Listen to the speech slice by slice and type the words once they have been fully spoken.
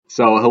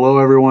So, hello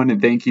everyone,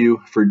 and thank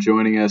you for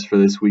joining us for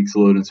this week's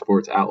Loden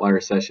Sports Outlier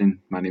session.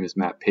 My name is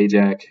Matt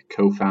Pajak,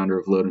 co-founder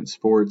of Loden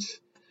Sports.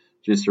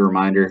 Just a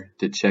reminder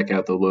to check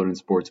out the Loden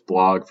Sports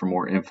blog for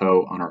more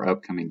info on our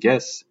upcoming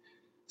guests.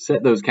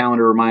 Set those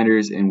calendar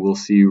reminders, and we'll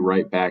see you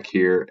right back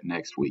here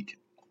next week.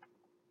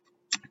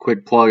 A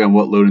quick plug on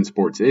what Loden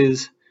Sports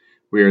is.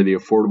 We are the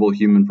affordable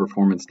human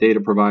performance data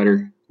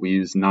provider. We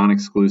use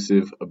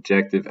non-exclusive,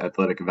 objective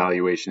athletic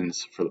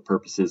evaluations for the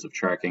purposes of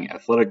tracking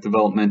athletic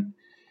development,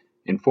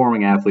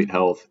 informing athlete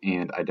health,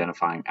 and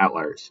identifying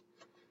outliers.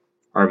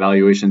 Our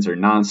evaluations are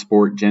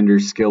non-sport, gender,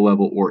 skill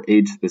level, or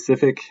age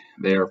specific.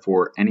 They are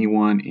for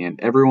anyone and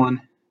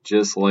everyone,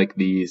 just like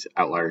these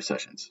outlier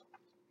sessions.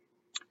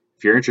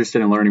 If you're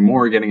interested in learning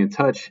more or getting in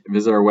touch,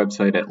 visit our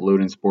website at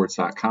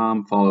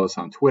lodensports.com, follow us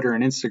on Twitter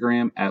and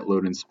Instagram at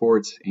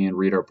lodensports, and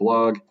read our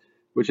blog,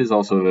 which is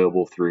also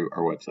available through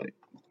our website.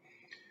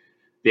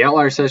 The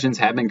outlier sessions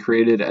have been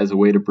created as a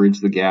way to bridge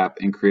the gap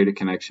and create a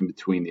connection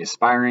between the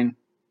aspiring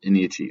and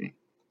the achieving.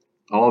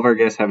 All of our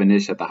guests have a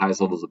niche at the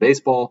highest levels of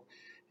baseball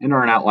and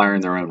are an outlier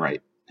in their own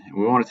right.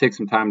 We want to take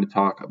some time to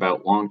talk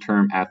about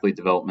long-term athlete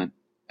development,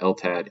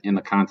 LTAD, in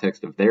the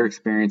context of their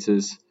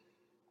experiences,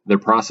 their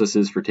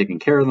processes for taking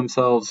care of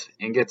themselves,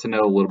 and get to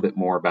know a little bit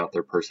more about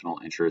their personal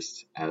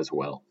interests as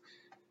well.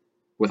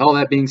 With all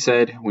that being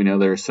said, we know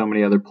there are so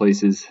many other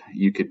places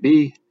you could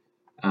be,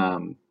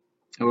 and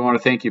we want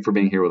to thank you for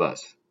being here with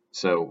us.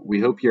 So we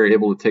hope you're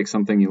able to take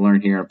something you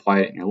learn here and apply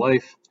it in your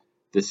life.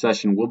 This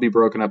session will be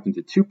broken up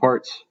into two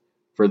parts.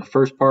 For the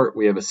first part,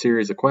 we have a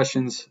series of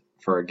questions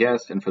for our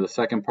guests, and for the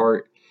second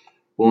part,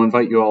 we'll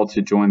invite you all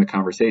to join the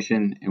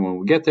conversation, and when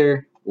we get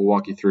there, we'll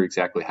walk you through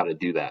exactly how to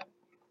do that.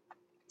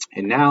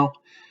 And now,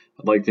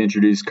 I'd like to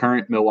introduce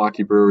current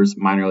Milwaukee Brewers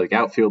minor league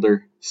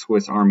outfielder,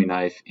 Swiss Army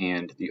knife,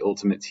 and the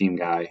ultimate team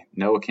guy,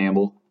 Noah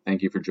Campbell.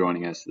 Thank you for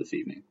joining us this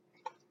evening.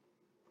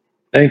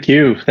 Thank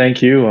you.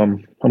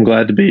 I'm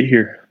glad to be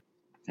here.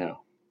 Yeah,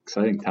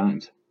 exciting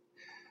times.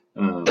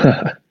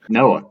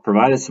 Noah,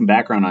 provide us some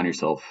background on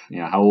yourself.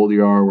 How old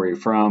you are, where you're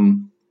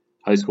from,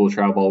 high school,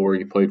 travel ball, where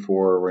you played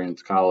for, where you went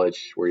to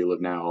college, where you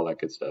live now, all that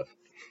good stuff.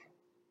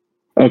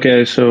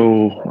 Okay,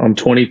 so I'm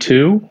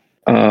 22.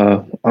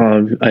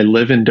 I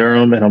live in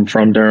Durham, and I'm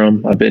from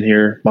Durham. I've been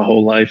here my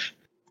whole life.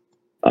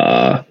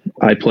 I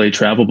played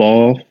travel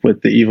ball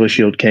with the Evo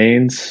Shield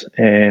Canes,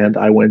 and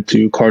I went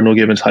to Cardinal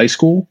Gibbons High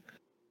School,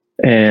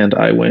 and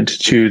I went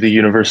to the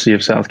University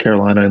of South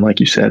Carolina. And like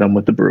you said, I'm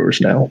with the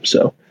Brewers now.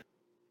 So.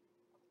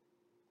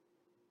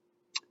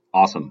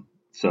 Awesome.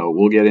 So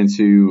we'll get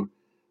into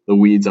the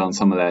weeds on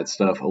some of that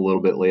stuff a little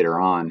bit later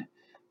on.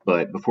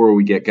 But before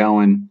we get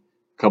going,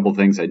 a couple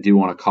things I do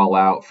want to call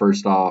out.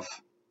 First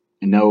off,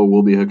 Noah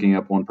will be hooking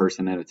up one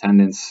person in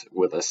attendance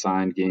with a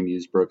signed game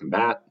used broken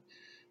bat.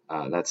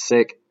 That's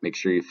sick. Make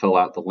sure you fill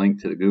out the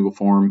link to the Google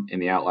form in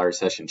the Outlier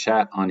session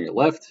chat on your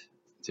left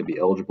to be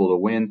eligible to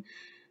win.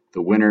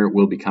 The winner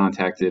will be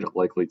contacted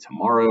likely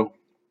tomorrow.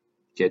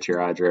 Get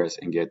your address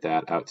and get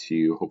that out to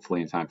you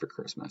hopefully in time for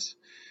Christmas.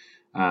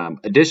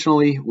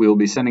 Additionally, we will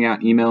be sending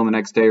out an email in the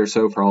next day or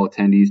so for all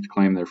attendees to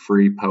claim their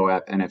free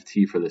POAP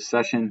NFT for this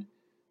session.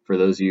 For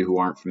those of you who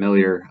aren't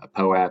familiar, a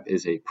POAP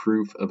is a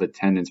proof of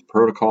attendance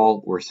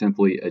protocol or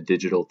simply a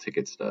digital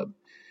ticket stub.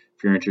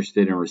 If you're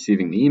interested in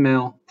receiving the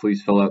email,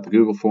 please fill out the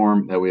Google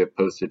form that we have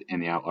posted in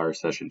the Outlier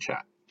session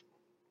chat.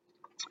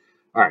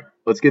 All right,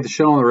 let's get the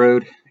show on the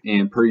road,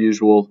 and per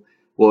usual,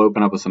 we'll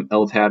open up with some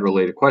LTAD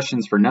related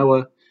questions for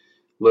Noah.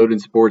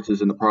 Loden Sports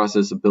is in the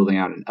process of building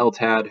out an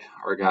LTAD.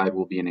 Our guide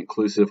will be an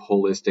inclusive,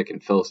 holistic,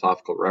 and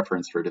philosophical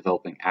reference for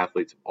developing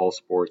athletes of all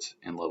sports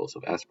and levels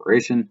of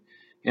aspiration.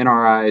 In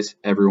our eyes,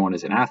 everyone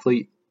is an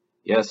athlete.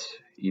 Yes,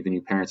 even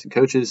you parents and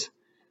coaches.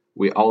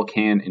 We all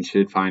can and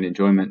should find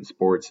enjoyment in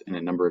sports in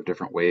a number of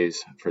different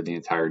ways for the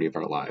entirety of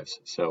our lives.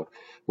 So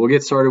we'll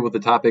get started with the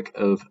topic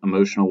of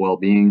emotional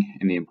well-being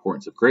and the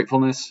importance of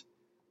gratefulness.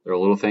 There are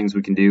little things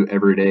we can do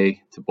every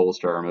day to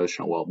bolster our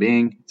emotional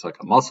well-being. It's like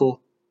a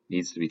muscle.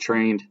 Needs to be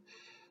trained.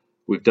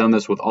 We've done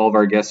this with all of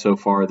our guests so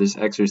far. This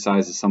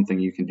exercise is something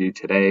you can do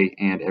today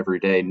and every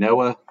day.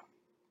 Noah,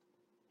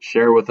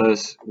 share with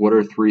us, what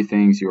are 3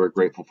 things you are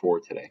grateful for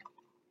today?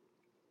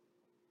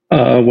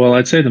 Well,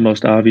 I'd say the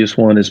most obvious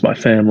one is my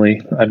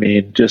family. I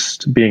mean,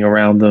 just being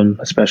around them,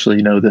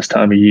 especially, this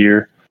time of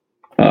year,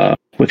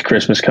 with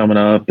Christmas coming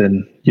up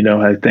and,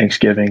 I have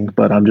Thanksgiving,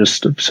 but I'm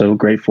just so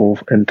grateful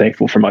and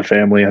thankful for my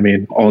family. I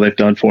mean, all they've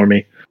done for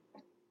me.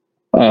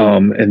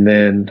 And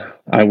then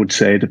I would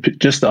say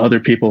just the other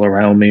people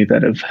around me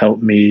that have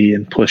helped me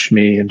and pushed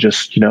me and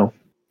just,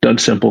 done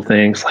simple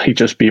things like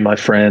just be my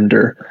friend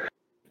or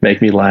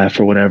make me laugh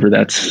or whatever.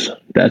 That's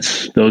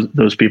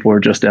those people are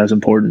just as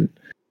important.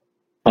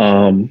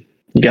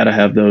 You got to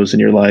have those in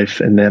your life.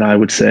 And then I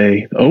would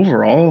say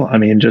overall, I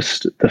mean,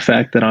 just the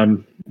fact that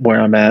I'm where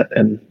I'm at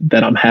and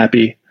that I'm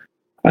happy.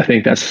 I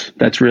think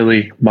that's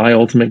really my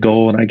ultimate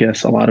goal. And I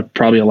guess a lot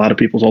of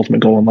people's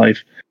ultimate goal in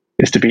life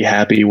is to be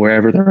happy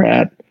wherever they're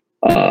at.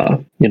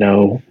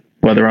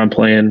 Whether I'm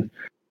playing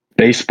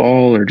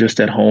baseball or just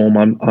at home,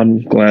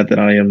 I'm glad that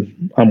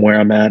I'm where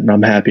I'm at and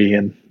I'm happy,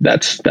 and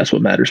that's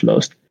what matters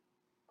most.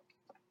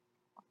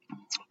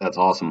 That's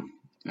awesome.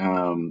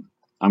 I'm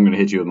going to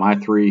hit you with my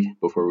three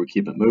before we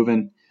keep it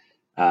moving.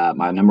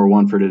 My number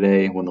one for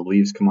today: when the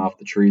leaves come off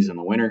the trees in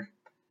the winter,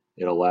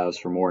 it allows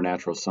for more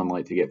natural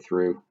sunlight to get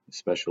through,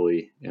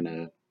 especially in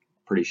a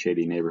pretty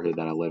shady neighborhood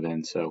that I live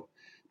in. So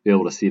be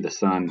able to see the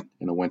sun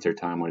in the winter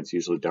time when it's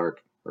usually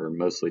dark or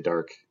mostly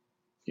dark,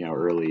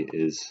 early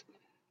is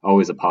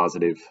always a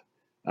positive.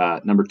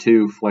 Number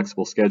two,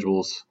 flexible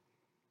schedules,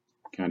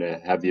 kind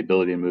of have the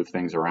ability to move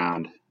things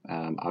around.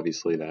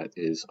 Obviously, that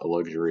is a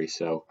luxury,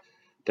 so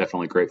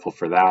definitely grateful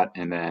for that.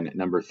 And then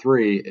number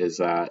three is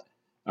that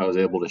I was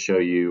able to show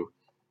you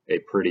a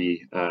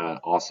pretty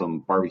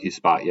awesome barbecue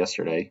spot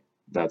yesterday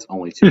that's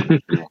only 2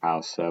 minutes from your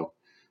house. So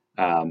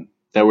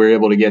that we were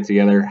able to get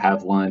together,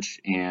 have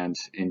lunch, and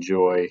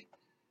enjoy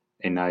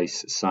a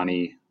nice,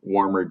 sunny,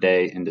 warmer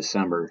day in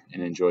December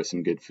and enjoy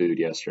some good food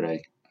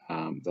yesterday.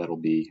 That'll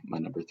be my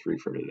number three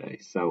for today.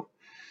 So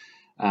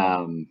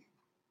rolling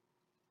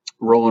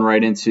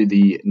right into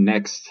the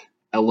next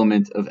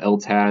element of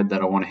LTAD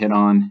that I want to hit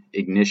on,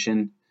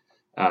 ignition.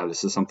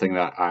 This is something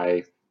that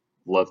I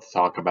love to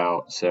talk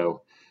about.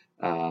 So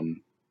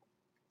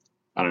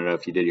I don't know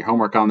if you did your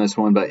homework on this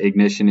one, but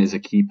ignition is a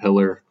key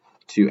pillar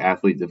to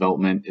athlete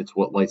development. It's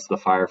what lights the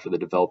fire for the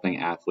developing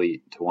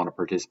athlete to want to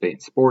participate in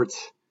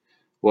sports,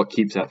 what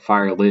keeps that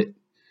fire lit.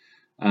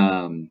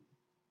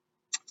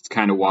 It's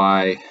kind of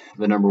why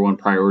the number one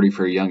priority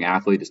for a young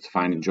athlete is to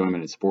find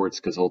enjoyment in sports,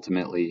 because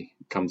ultimately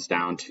it comes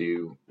down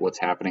to what's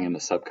happening in the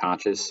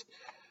subconscious,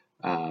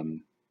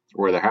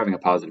 where they're having a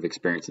positive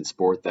experience in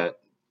sport that,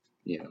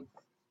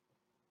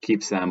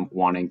 keeps them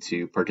wanting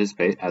to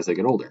participate as they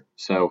get older.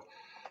 So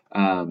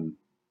I'm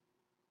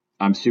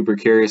super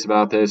curious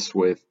about this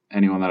with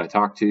anyone that I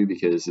talk to,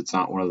 because it's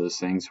not one of those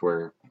things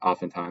where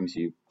oftentimes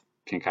you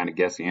can kind of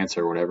guess the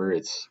answer or whatever.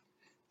 It's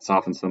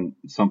often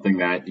something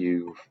that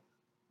you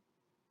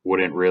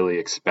wouldn't really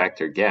expect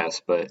or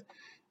guess, but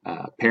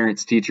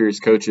parents, teachers,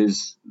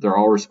 coaches, they're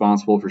all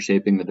responsible for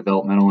shaping the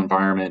developmental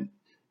environment.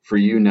 For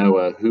you,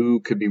 Noah, who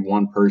could be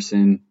one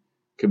person,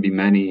 could be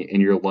many in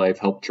your life,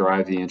 help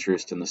drive the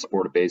interest in the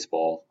sport of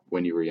baseball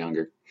when you were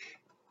younger?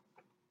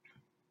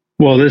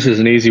 Well, this is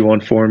an easy one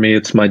for me.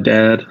 It's my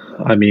dad.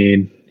 I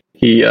mean,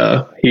 he's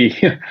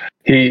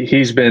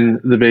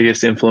been the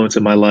biggest influence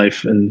in my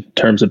life in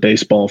terms of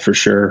baseball for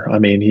sure. I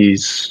mean,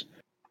 he's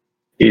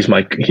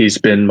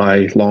been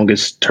my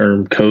longest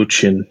term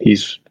coach, and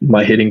he's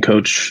my hitting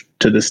coach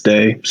to this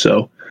day.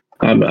 So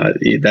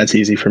that's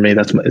easy for me.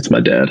 It's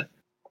my dad.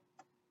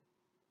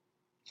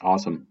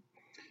 Awesome.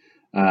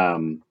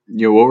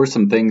 What were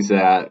some things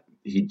that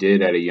he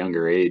did at a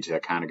younger age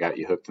that kind of got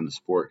you hooked in the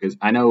sport? Because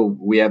I know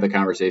we had the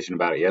conversation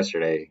about it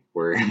yesterday,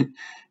 where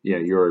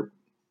you were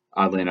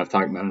oddly enough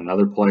talking about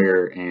another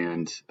player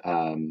and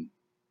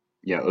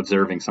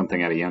observing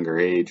something at a younger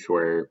age,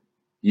 where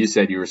you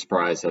said you were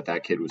surprised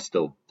that kid was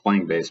still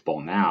playing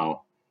baseball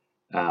now,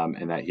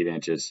 and that he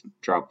didn't just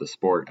drop the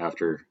sport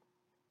after,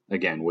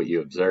 again, what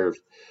you observed.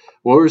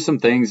 What were some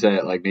things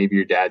that maybe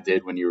your dad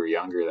did when you were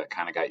younger that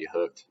kind of got you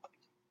hooked?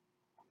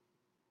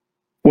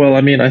 Well,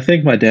 I mean, I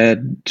think my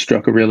dad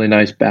struck a really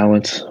nice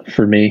balance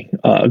for me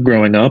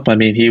growing up. I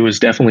mean, he was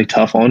definitely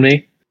tough on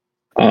me,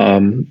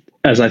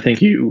 as I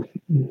think you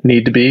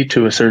need to be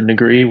to a certain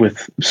degree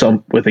with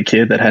a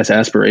kid that has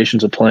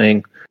aspirations of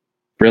playing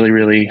really,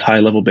 really high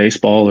level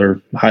baseball or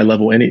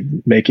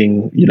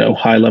making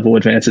high level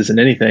advances in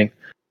anything.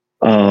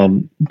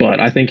 But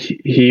I think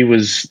he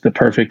was the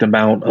perfect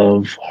amount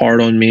of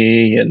hard on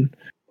me and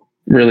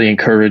really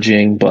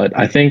encouraging. But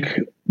I think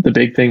the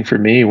big thing for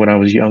me when I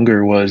was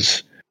younger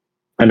was,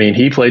 I mean,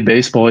 he played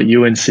baseball at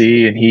UNC,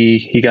 and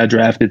he got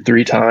drafted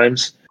 3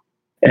 times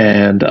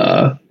and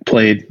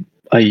played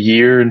a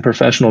year in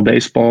professional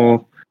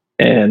baseball.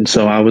 And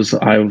so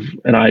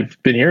I've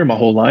been hearing my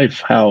whole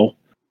life how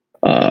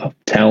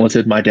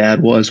talented my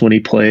dad was when he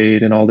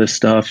played and all this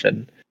stuff.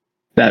 And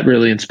that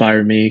really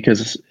inspired me,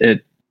 because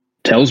it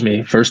tells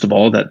me, first of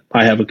all, that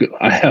I have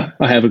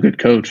a good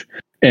coach.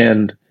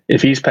 And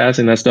if he's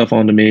passing that stuff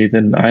on to me,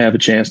 then I have a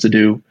chance to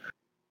do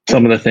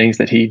some of the things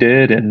that he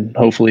did. And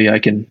hopefully I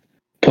can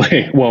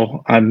play.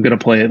 Well, I'm going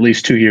to play at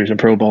least 2 years in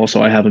pro ball,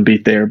 so I haven't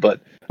beat there, but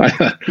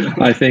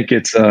I think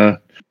it's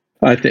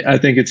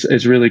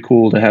it's really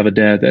cool to have a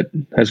dad that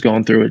has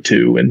gone through it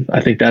too. And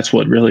I think that's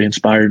what really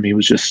inspired me,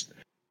 was just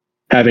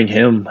having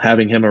him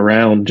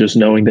around, just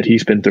knowing that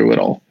he's been through it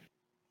all.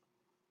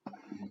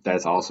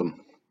 That's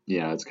awesome.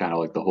 Yeah, it's kind of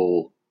like the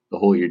whole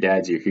your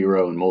dad's your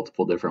hero in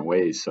multiple different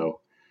ways. So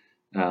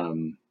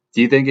do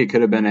you think it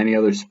could have been any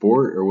other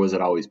sport, or was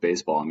it always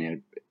baseball? I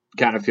mean, it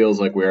kind of feels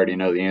like we already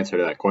know the answer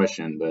to that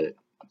question, but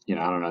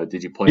I don't know.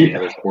 Did you play any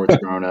other sports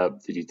growing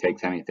up? Did you take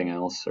to anything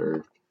else,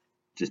 or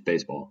just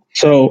baseball?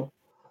 So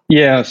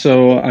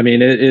I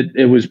mean,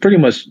 it was pretty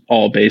much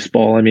all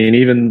baseball. I mean,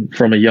 even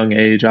from a young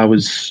age, I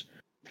was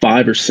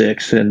 5 or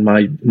 6, and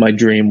my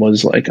dream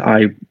was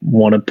I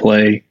want to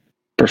play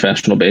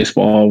professional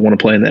baseball. I want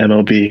to play in the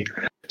MLB.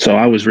 So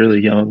I was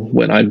really young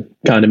when I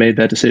kind of made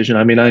that decision.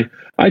 I mean,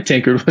 I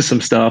tinkered with some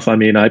stuff. I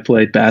mean, I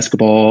played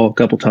basketball a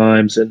couple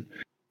times and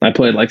I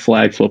played like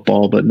flag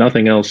football, but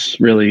nothing else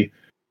really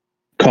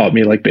caught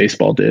me like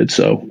baseball did.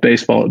 So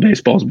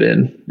baseball's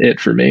been it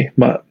for me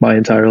my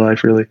entire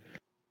life, really.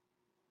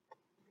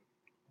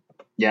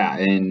 Yeah,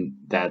 and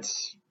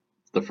that's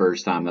the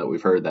first time that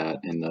we've heard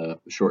that in the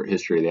short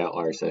history of the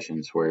Outlier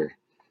sessions, where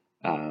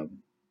um,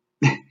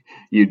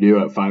 you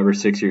knew at 5 or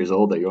 6 years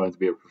old that you wanted to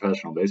be a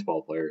professional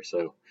baseball player.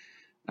 So,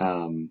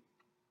 um,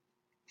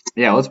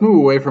 yeah, let's move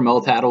away from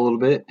LTAT a little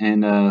bit,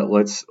 and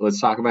let's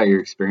talk about your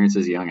experience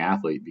as a young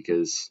athlete,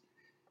 because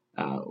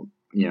uh,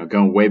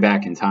 going way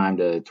back in time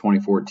to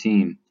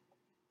 2014,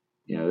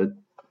 you know,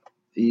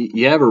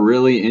 you have a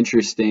really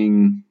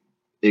interesting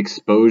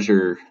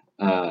exposure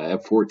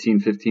at 14,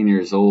 15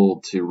 years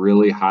old to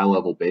really high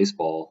level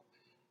baseball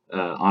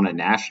on a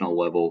national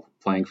level,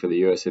 playing for the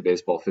USA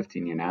Baseball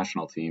 15-year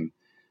national team.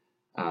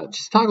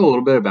 Just talk a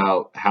little bit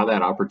about how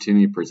that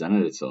opportunity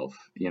presented itself.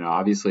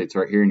 Obviously it's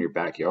right here in your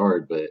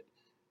backyard, but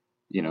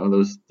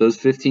those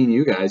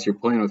 15U guys, you're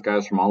playing with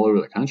guys from all over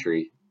the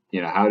country.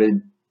 How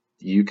did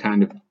you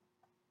kind of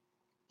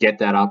get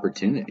that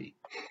opportunity?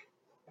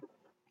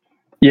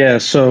 Yeah,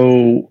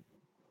 so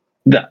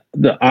the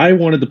I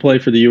wanted to play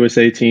for the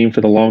USA team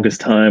for the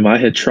longest time. I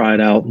had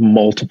tried out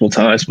multiple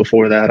times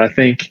before that. I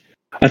think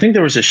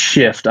there was a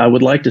shift. I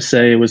would like to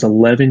say it was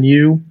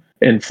 11U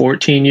and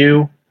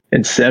 14U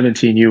and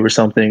 17U or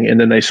something, and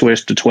then they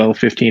switched to 12,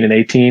 15, and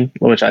 18,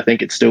 which I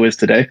think it still is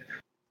today.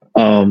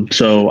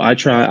 So I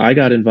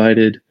got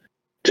invited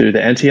to the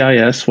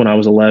NTIS when I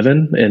was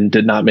 11 and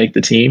did not make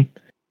the team.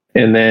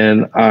 And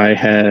then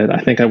I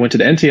think I went to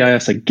the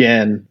NTIS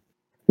again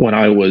when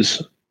I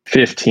was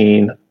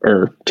 15,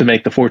 or to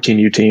make the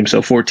 14U team,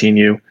 so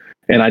 14U,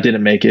 and I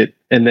didn't make it.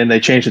 And then they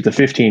changed it to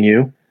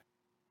 15U,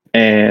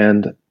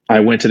 and I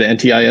went to the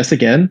NTIS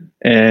again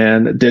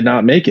and did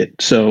not make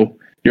it. So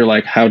you're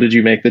like, how did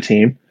you make the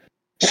team?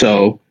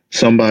 So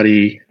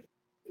somebody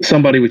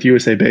with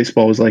USA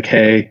Baseball was like,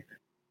 hey,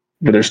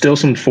 but there's still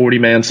some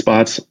 40-man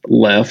spots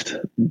left.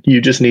 You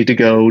just need to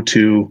go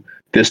to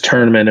this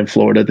tournament in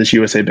Florida, this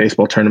USA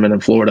Baseball tournament in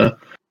Florida,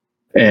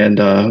 and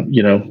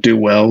do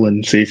well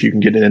and see if you can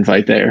get an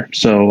invite there.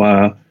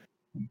 So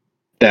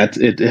that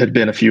it had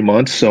been a few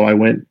months, so I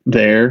went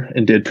there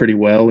and did pretty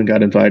well and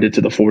got invited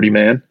to the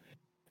 40-man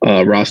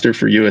roster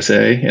for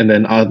USA. And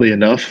then oddly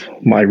enough,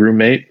 my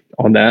roommate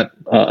on that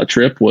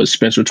trip was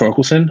Spencer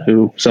Torkelson,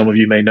 who some of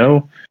you may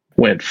know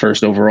went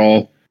first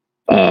overall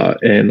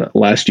in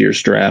last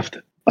year's draft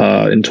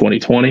in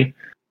 2020.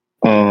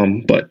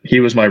 But he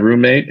was my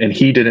roommate and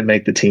he didn't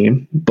make the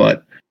team,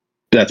 but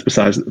that's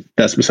besides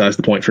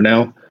the point for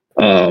now.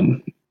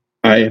 I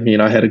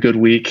had a good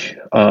week.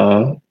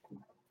 I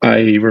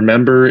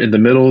remember in the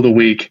middle of the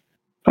week,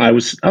 I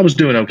was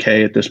doing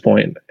okay at this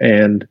point,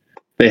 and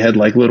they had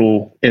like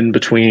little in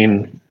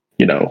between,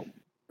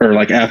 or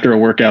like after a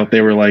workout,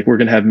 they were like, we're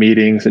going to have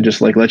meetings and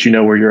just like let you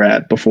know where you're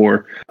at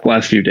before the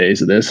last few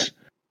days of this.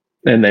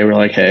 And they were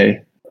like,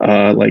 hey,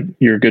 like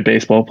you're a good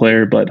baseball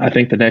player, but I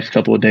think the next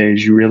couple of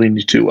days you really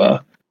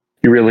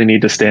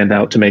need to stand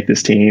out to make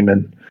this team.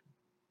 And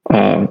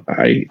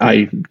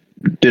I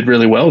did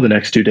really well the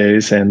next 2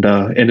 days and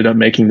ended up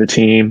making the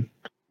team.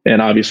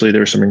 And obviously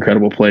there were some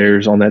incredible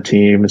players on that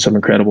team and some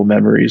incredible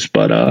memories,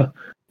 but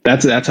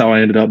that's how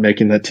I ended up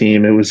making that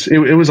team. It was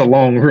a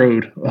long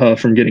road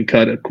from getting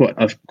cut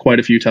quite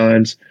a few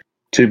times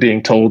to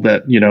being told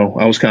that,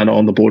 I was kind of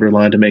on the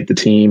borderline to make the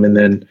team and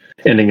then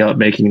ending up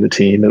making the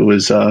team. It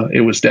was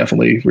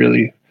definitely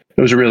it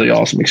was a really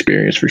awesome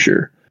experience for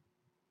sure.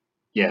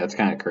 Yeah, it's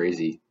kind of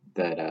crazy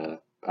that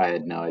I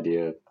had no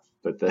idea,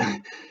 but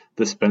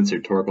the Spencer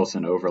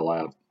Torkelson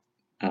overlap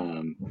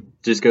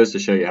just goes to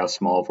show you how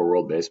small of a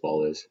world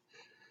baseball is.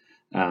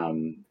 I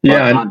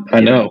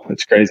know.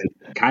 It's crazy.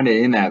 Kind of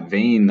in that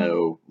vein,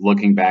 though,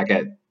 looking back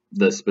at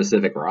the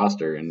specific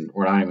roster, and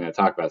we're not even going to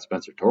talk about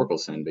Spencer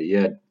Torkelson, but you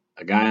had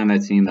a guy on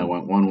that team that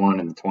went 1-1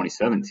 in the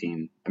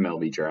 2017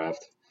 MLB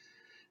draft,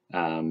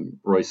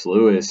 Royce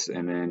Lewis,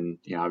 and then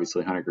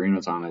obviously Hunter Green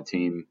was on that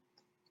team,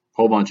 a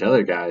whole bunch of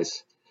other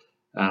guys.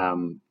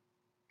 And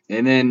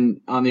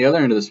then on the other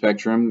end of the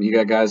spectrum, you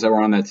got guys that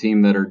were on that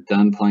team that are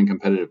done playing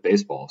competitive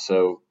baseball.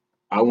 So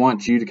I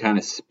want you to kind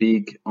of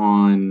speak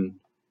on,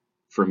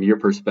 from your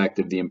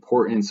perspective, the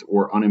importance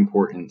or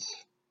unimportance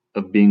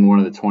of being one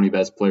of the 20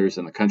 best players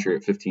in the country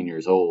at 15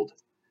 years old.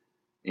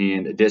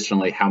 And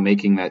additionally, how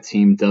making that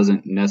team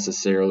doesn't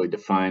necessarily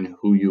define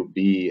who you'll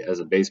be as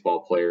a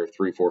baseball player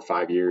 3, 4,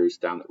 5 years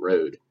down the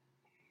road.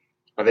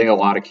 I think a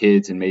lot of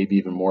kids, and maybe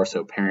even more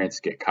so parents,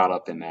 get caught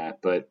up in that.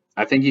 But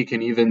I think you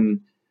can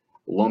even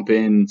lump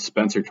in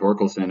Spencer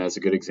Torkelson as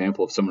a good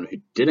example of someone who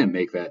didn't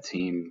make that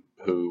team,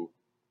 who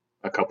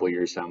a couple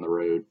years down the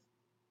road,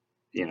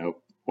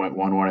 went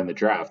 1-1 in the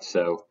draft.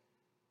 So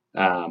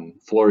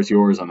floor is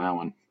yours on that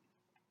one.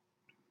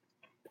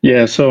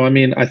 Yeah, so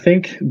I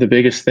think the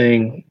biggest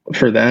thing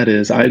for that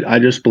is I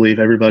just believe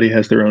everybody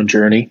has their own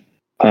journey.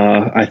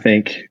 I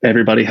think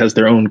everybody has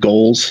their own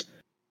goals,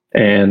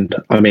 And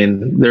I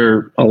mean, there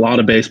are a lot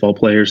of baseball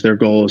players, their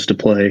goal is to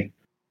play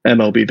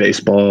MLB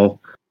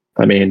baseball.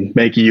 I mean,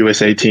 make a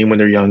USA team when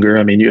they're younger.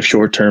 I mean, you have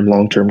short-term,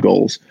 long-term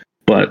goals.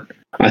 But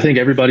I think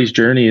everybody's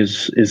journey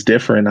is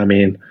different. I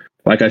mean,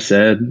 like I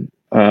said,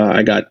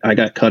 I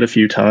got cut a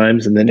few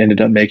times and then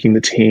ended up making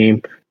the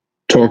team.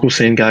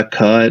 Torkelson got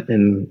cut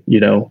and,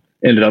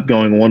 ended up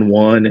going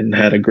 1-1 and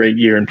had a great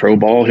year in pro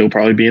ball. He'll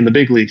probably be in the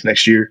big leagues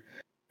next year.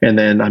 And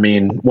then, I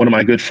mean, one of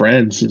my good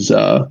friends is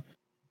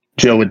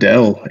Joe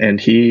Adele, and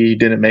he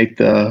didn't make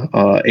the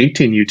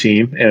 18U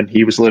team, and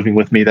he was living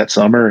with me that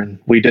summer, and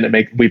we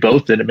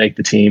both didn't make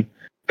the team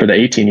for the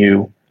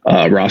 18U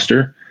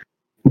roster.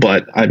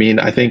 But I mean,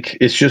 I think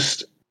it's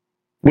just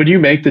when you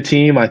make the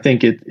team, I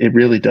think it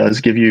really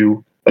does give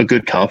you a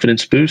good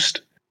confidence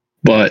boost.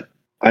 But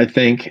I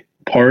think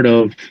part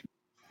of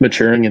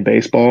maturing in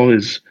baseball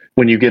is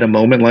when you get a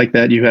moment like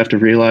that, you have to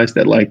realize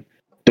that like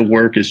the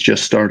work is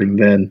just starting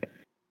then.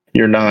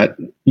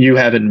 You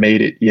haven't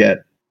made it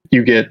yet.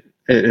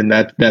 And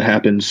that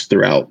happens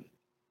throughout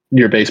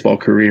your baseball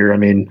career. I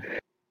mean,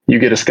 you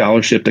get a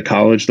scholarship to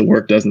college, the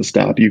work doesn't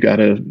stop. You got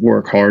to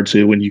work hard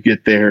so when you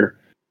get there,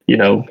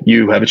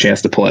 you have a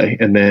chance to play.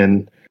 And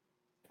then,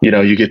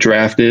 you get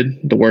drafted,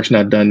 the work's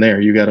not done there.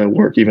 You got to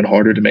work even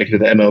harder to make it to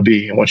the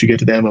MLB. And once you get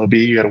to the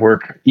MLB, you got to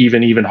work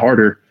even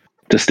harder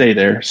to stay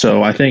there.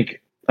 So I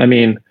think, I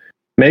mean,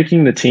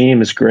 making the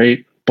team is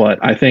great, but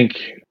I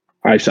think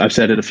I've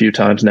said it a few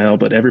times now,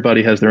 but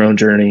everybody has their own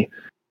journey.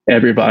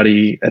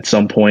 Everybody at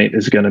some point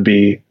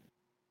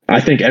I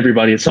think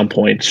everybody at some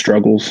point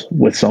struggles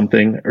with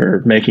something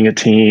or making a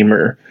team,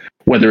 or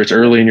whether it's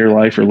early in your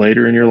life or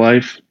later in your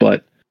life.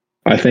 But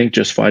I think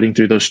just fighting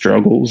through those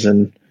struggles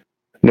and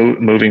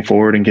moving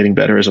forward and getting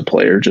better as a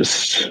player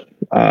just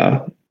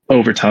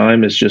over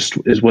time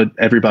is what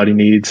everybody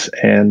needs.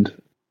 And,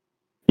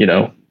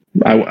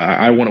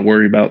 I wouldn't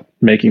worry about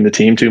making the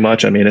team too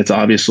much. I mean, it's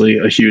obviously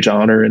a huge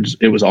honor and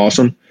it was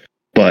awesome,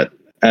 but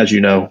as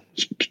you know,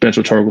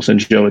 Spencer Torkelson,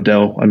 Joe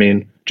Adele. I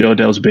mean, Joe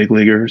Adele's a big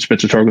leaguer.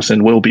 Spencer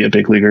Torkelson will be a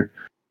big leaguer.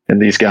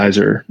 And these guys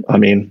are, I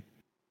mean,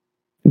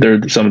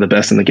 they're some of the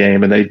best in the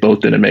game, and they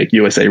both didn't make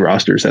USA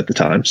rosters at the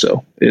time.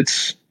 So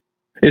it's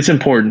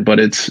important, but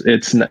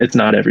it's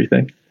not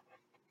everything.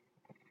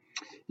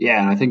 Yeah,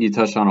 and I think you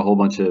touched on a whole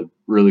bunch of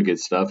really good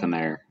stuff in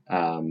there.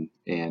 And,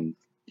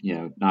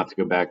 not to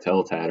go back to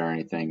LTAD or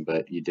anything,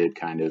 but you did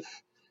kind of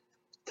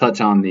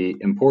touch on the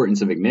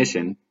importance of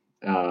ignition.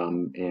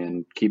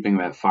 And keeping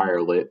that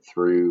fire lit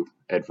through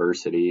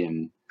adversity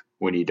and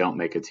when you don't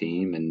make a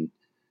team, and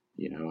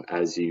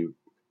as you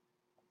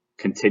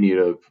continue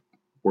to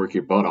work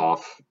your butt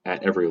off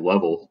at every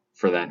level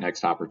for that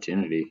next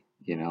opportunity,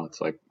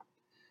 it's like,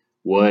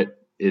 what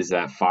is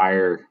that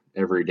fire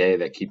every day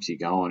that keeps you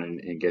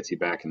going and gets you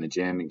back in the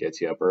gym and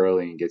gets you up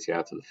early and gets you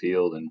out to the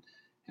field and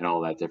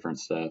all that different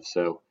stuff.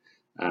 So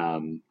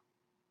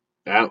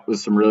that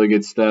was some really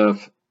good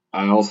stuff.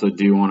 I also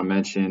do want to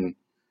mention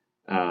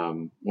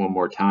one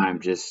more time,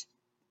 just,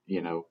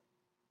 you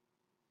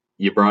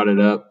brought it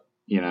up,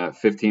 at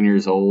 15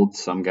 years old,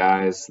 some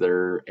guys,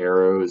 their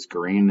arrow is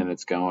green and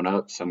it's going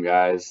up. Some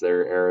guys,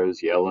 their arrow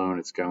is yellow and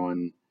it's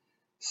going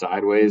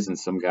sideways. And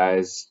some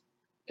guys,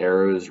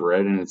 arrow is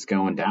red and it's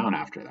going down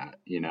after that,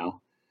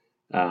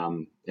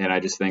 and I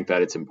just think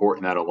that it's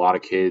important that a lot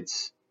of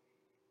kids,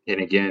 and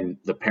again,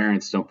 the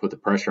parents don't put the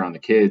pressure on the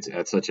kids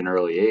at such an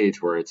early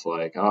age where it's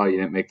like, oh, you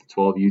didn't make the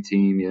 12U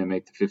team, you didn't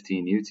make the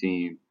 15U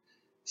team.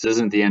 This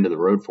isn't the end of the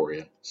road for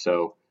you.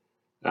 So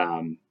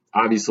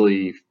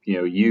obviously,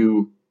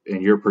 you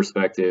and your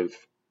perspective,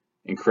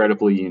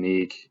 incredibly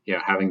unique,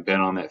 having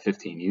been on that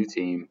 15U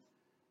team.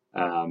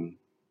 And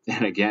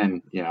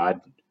again,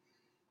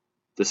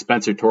 the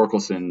Spencer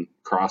Torkelson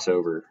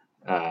crossover,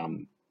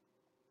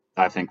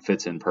 I think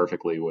fits in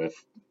perfectly with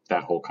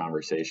that whole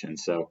conversation.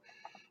 So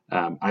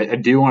I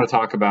do want to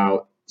talk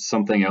about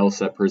something else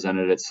that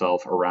presented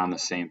itself around the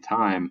same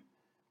time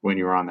when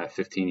you were on that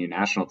 15U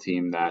national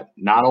team that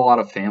not a lot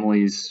of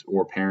families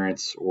or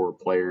parents or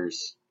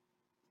players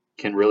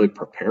can really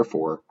prepare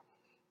for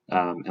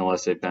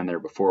unless they've been there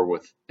before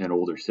with an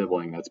older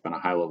sibling that's been a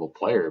high-level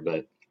player.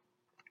 But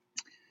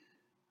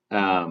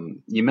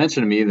you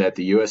mentioned to me that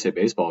the USA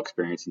baseball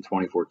experience in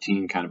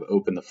 2014 kind of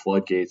opened the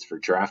floodgates for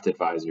draft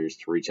advisors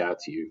to reach out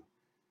to you.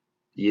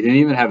 You didn't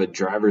even have a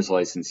driver's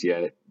license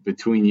yet.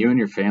 Between you and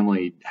your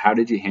family, how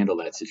did you handle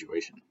that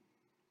situation?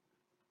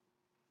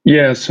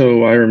 Yeah,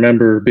 so I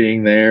remember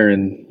being there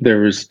and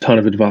there was a ton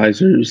of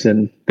advisors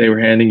and they were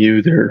handing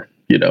you their,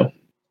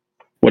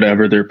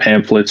 whatever, their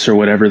pamphlets or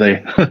whatever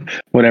they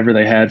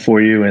had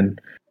for you.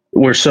 And I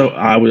was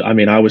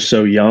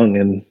so young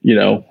and,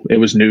 it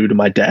was new to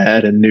my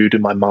dad and new to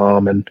my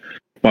mom and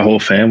my whole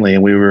family.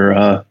 And we were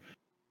a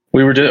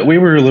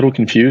little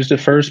confused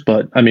at first,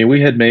 but I mean, we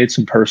had made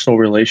some personal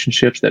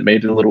relationships that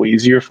made it a little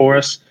easier for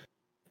us.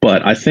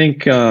 But I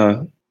think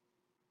going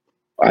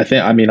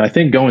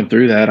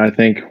through that, I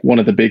think one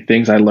of the big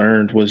things I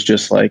learned was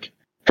just like,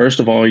 first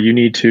of all, you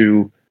need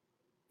to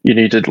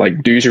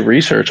like do your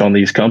research on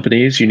these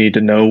companies. You need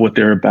to know what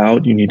they're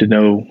about. You need to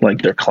know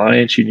like their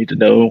clients. You need to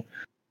know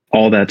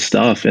all that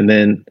stuff. And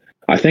then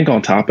I think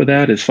on top of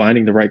that is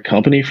finding the right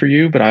company for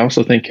you. But I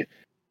also think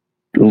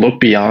look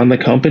beyond the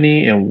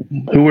company and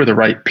who are the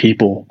right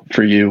people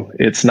for you.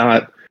 It's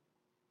not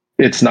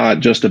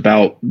just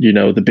about,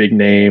 the big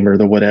name or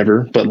the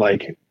whatever, but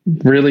like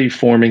really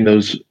forming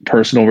those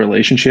personal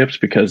relationships.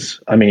 Because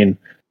I mean,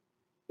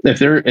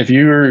 if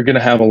you're going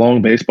to have a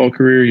long baseball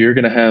career, you're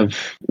going to have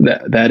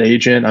that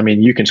agent. I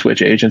mean, you can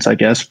switch agents, I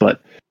guess,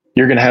 but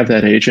you're going to have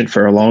that agent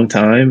for a long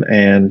time,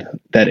 and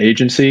that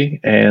agency,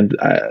 and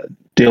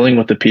dealing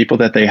with the people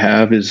that they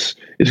have is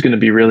going to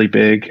be really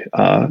big.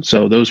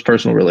 So those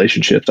personal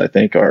relationships, I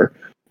think, are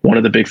one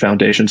of the big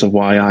foundations of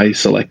why I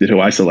selected who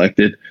I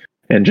selected.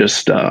 And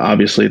just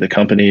obviously the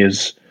company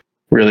is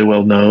really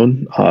well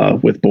known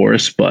with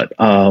Boris, but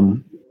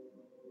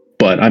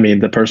I mean,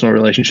 the personal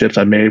relationships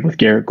I made with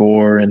Garrett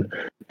Gore and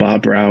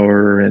Bob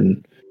Brower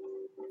and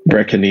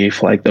Brett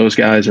Knief, like those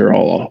guys are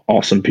all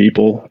awesome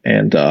people.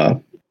 And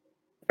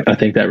I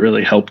think that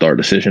really helped our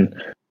decision.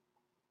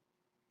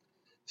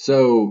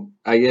 So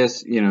I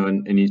guess,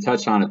 and you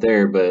touched on it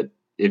there, but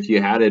if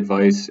you had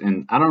advice,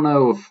 and I don't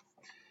know if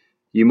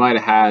you might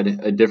have had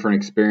a different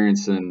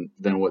experience than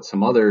what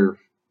some other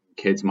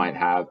kids might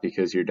have,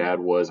 because your dad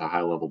was a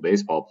high level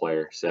baseball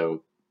player.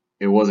 So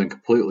it wasn't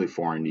completely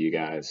foreign to you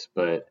guys,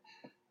 but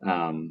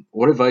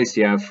what advice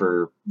do you have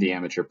for the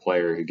amateur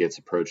player who gets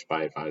approached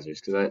by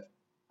advisors? Because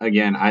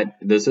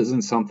this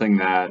isn't something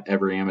that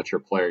every amateur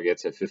player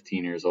gets at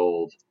 15 years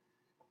old.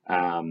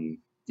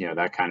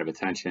 That kind of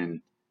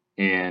attention,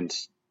 and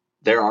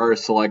there are a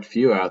select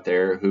few out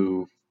there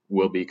who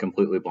will be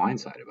completely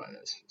blindsided by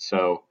this.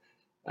 So,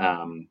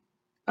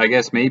 I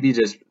guess maybe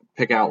just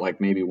pick out like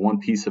maybe one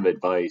piece of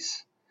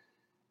advice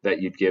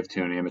that you'd give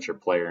to an amateur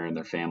player and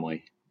their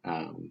family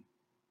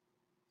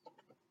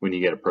when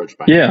you get approached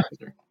by an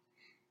advisor.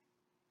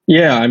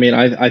 Yeah, I mean,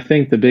 I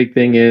think the big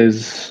thing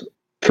is,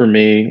 for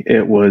me,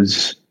 it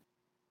was,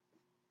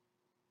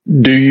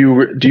 do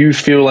you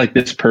feel like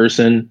this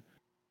person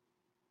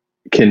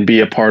can be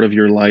a part of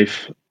your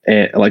life,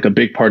 and like a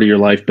big part of your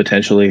life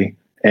potentially,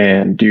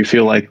 and do you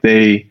feel like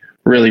they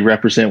really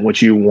represent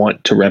what you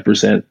want to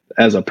represent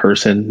as a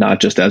person,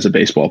 not just as a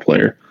baseball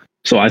player?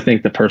 So I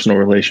think the personal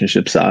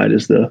relationship side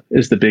is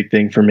the big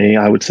thing for me,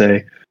 I would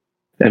say.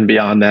 And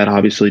beyond that,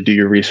 obviously, do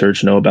your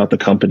research, know about the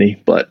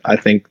company. But I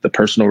think the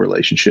personal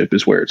relationship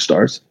is where it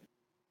starts.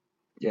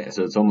 Yeah,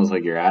 so it's almost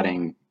like you're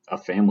adding a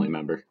family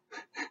member.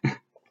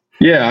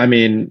 Yeah, I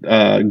mean,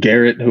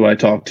 Garrett, who I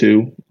talked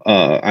to,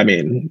 I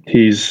mean,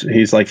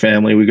 he's like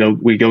family. We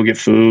go get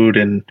food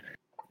and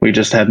we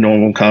just have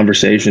normal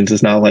conversations.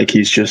 It's not like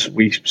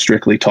we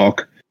strictly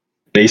talk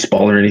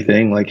baseball or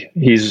anything. Like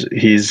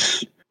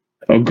he's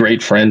a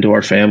great friend to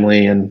our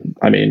family, and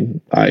I mean,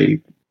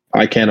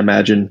 I can't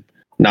imagine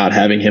not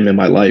having him in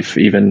my life,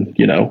 even,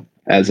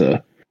 as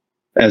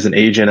an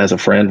agent, as a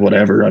friend,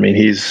 whatever. I mean,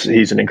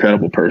 he's an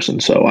incredible person.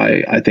 So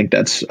I think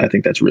that's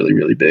really,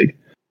 really big.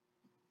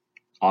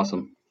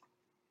 Awesome.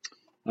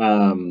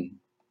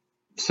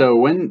 So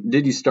when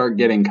did you start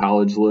getting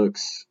college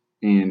looks,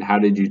 and how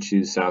did you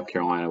choose South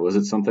Carolina? Was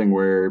it something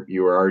where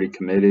you were already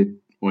committed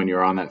when you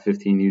were on that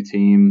 15U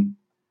team?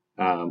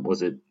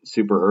 Was it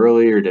super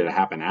early, or did it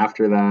happen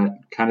after that?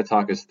 Kind of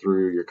talk us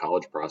through your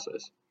college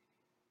process.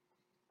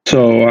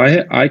 So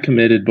I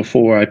committed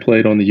before I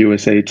played on the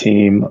USA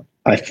team.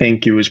 I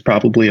think it was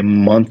probably a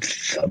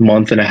month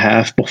and a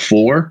half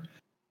before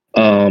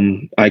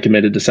I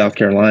committed to South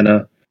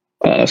Carolina.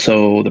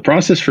 So the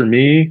process for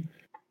me,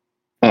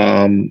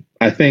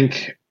 I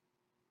think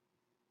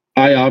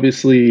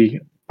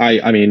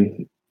I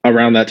mean,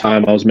 around that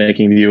time I was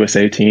making the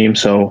USA team.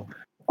 So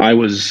I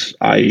was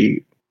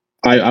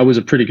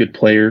a pretty good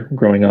player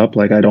growing up.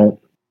 Like I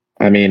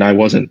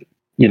wasn't,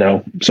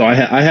 so I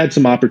had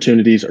some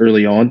opportunities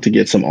early on to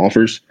get some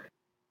offers.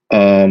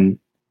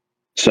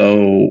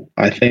 So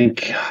I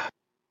think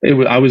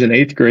I was in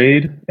eighth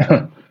grade.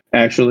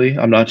 Actually,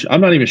 I'm not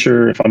even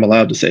sure if I'm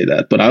allowed to say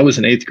that, but I was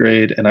in eighth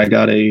grade and I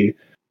got a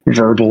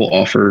verbal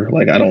offer,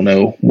 like, I don't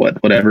know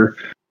whatever,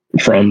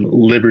 from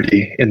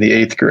Liberty in the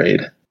eighth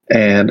grade.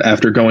 And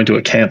after going to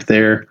a camp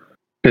there,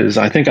 because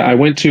I think I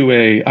went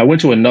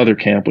to another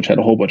camp which had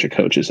a whole bunch of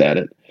coaches at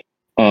it.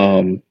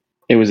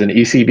 It was an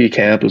ECB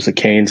camp. It was a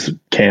Canes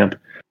camp,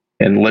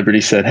 and Liberty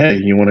said, "Hey,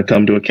 you want to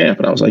come to a camp?"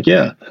 And I was like,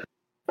 "Yeah."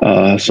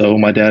 So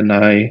my dad and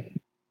I,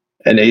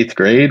 in eighth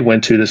grade,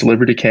 went to this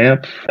Liberty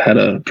camp. Had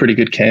a pretty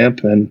good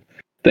camp, and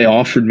they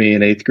offered me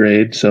in eighth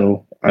grade.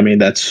 So I mean,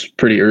 that's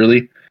pretty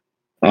early,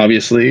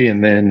 obviously.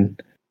 And then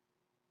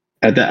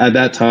at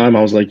that time,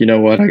 I was like, you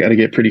know what? I got to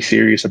get pretty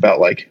serious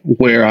about like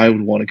where I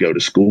would want to go to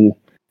school.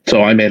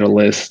 So I made a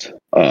list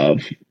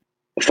of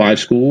 5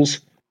 schools,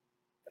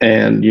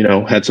 and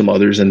had some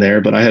others in there,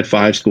 but I had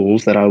 5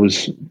 schools that I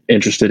was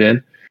interested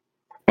in.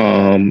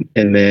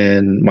 And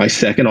then my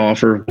second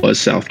offer was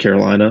South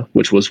Carolina,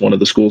 which was one of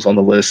the schools on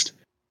the list.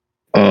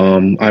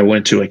 I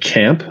went to a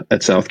camp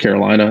at South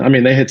Carolina. I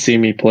mean, they had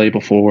seen me play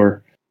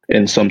before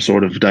in some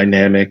sort of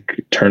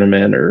dynamic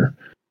tournament or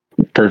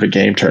perfect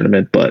game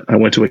tournament, but I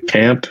went to a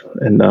camp,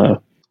 and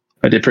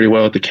I did pretty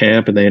well at the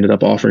camp, and they ended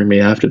up offering me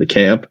after the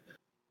camp.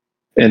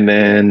 And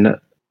then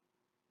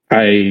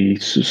I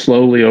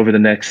slowly, over the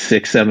next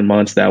 6-7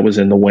 months, that was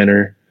in the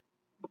winter,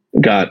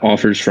 got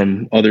offers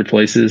from other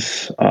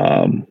places.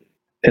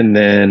 And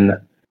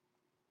then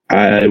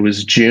it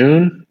was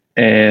June,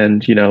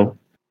 and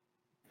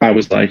I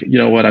was like, you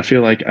know what, I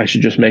feel like I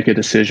should just make a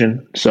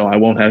decision, so it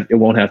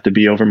won't have to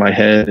be over my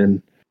head,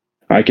 and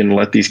I can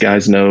let these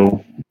guys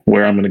know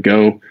where I'm going to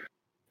go.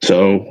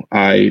 So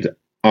I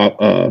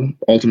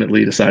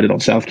ultimately decided on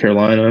South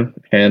Carolina,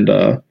 and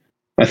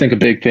I think a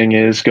big thing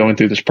is going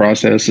through this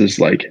process is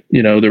like,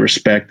 the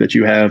respect that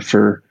you have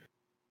for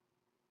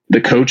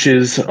the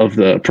coaches of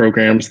the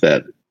programs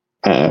that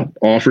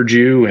offered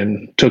you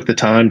and took the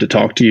time to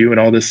talk to you and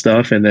all this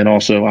stuff. And then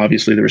also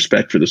obviously the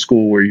respect for the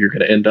school where you're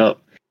going to end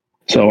up.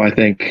 So I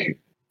think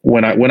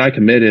when I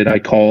committed, I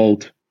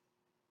called,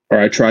 or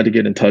I tried to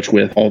get in touch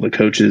with all the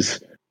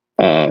coaches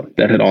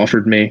that had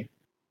offered me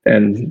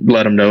and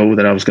let them know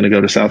that I was going to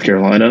go to South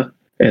Carolina.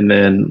 And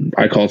then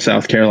I called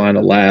South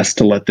Carolina last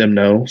to let them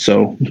know.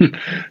 So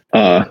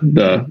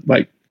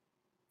the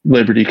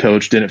Liberty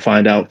coach didn't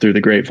find out through the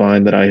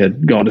grapevine that I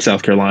had gone to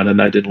South Carolina,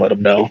 and I didn't let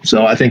him know.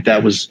 So I think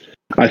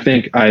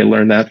I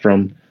learned that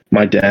from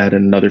my dad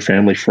and another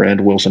family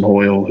friend, Wilson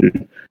Hoyle, who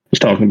was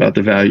talking about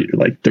the value,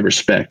 like the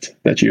respect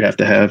that you have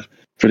to have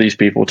for these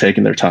people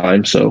taking their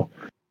time. So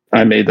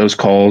I made those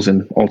calls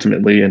and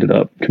ultimately ended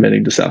up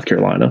committing to South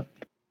Carolina.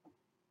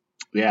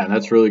 Yeah,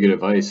 that's really good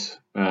advice.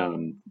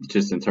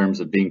 Just in terms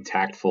of being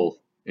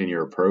tactful in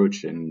your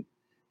approach and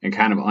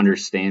kind of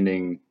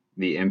understanding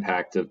the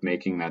impact of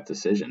making that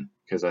decision.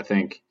 Because I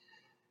think,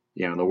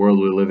 in the world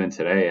we live in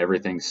today,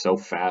 everything's so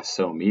fast,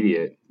 so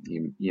immediate.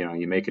 You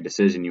make a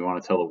decision, you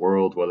want to tell the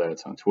world, whether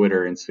it's on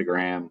Twitter,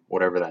 Instagram,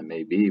 whatever that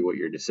may be, what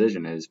your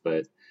decision is.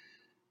 But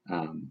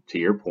to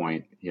your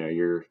point,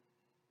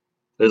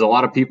 there's a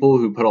lot of people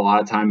who put a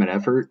lot of time and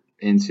effort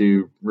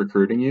into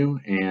recruiting you,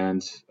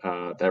 and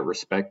that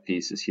respect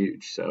piece is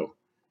huge. So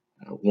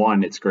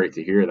one, it's great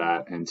to hear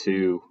that, and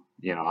two,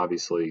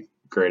 obviously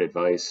great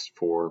advice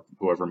for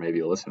whoever may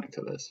be listening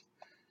to this.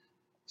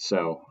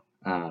 So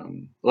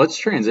let's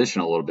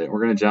transition a little bit.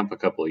 We're going to jump a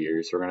couple of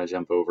years. We're going to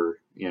jump over,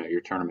 your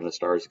Tournament of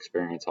Stars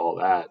experience, all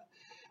that.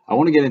 I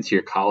want to get into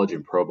your college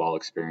and pro ball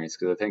experience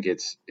because I think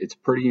it's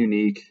pretty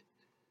unique.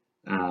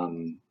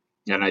 And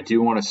I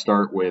do want to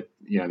start with,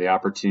 the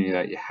opportunity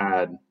that you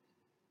had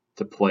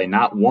to play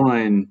not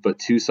one, but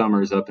 2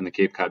 summers up in the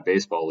Cape Cod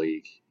Baseball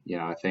League.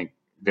 I think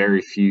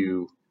very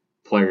few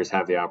players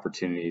have the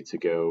opportunity to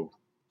go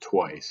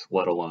twice,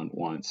 let alone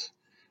once.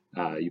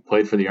 You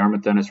played for the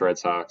Armand Dennis Red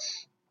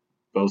Sox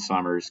both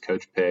summers,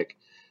 Coach Pick.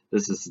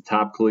 This is the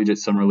top collegiate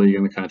summer league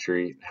in the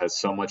country, has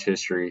so much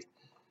history.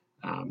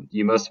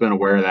 You must have been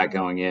aware of that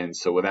going in.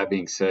 So with that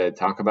being said,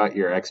 talk about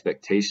your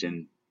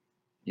expectation,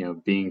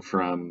 being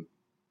from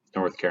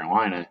North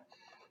Carolina,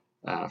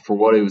 for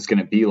what it was going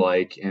to be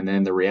like, and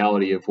then the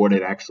reality of what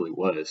it actually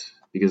was.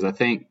 Because I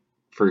think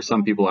for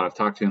some people that I've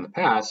talked to in the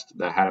past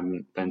that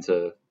haven't been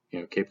to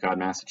Cape Cod,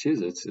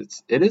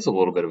 Massachusetts, it is a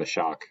little bit of a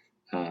shock,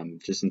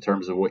 just in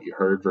terms of what you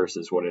heard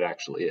versus what it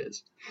actually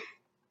is.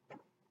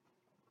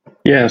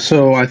 Yeah,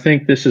 so I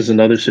think this is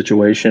another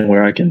situation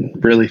where I can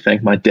really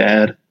thank my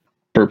dad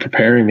for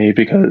preparing me,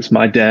 because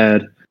my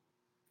dad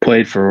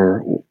played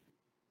for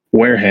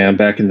Wareham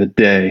back in the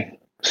day.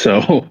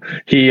 So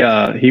he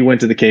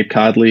went to the Cape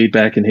Cod League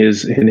back in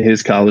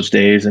his college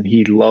days, and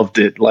he loved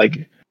it.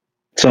 Like,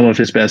 some of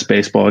his best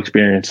baseball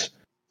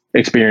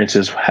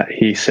experiences,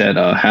 he said,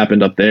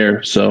 happened up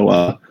there.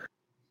 So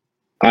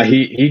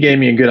he gave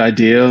me a good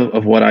idea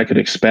of what I could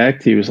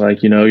expect. He was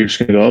like, you're just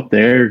gonna go up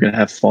there, you're gonna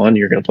have fun,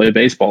 you're gonna play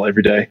baseball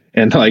every day,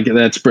 and like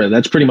that's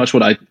pretty much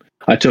what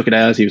I took it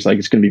as. He was like,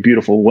 it's gonna be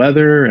beautiful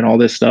weather and all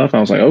this stuff. I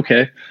was like,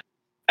 okay,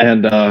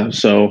 and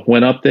so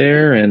went up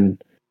there,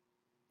 and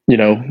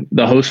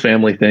the host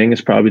family thing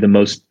is probably the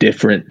most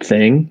different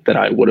thing that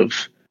I would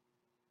have,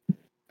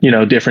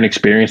 different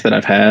experience that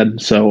I've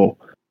had. So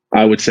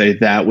I would say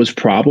that was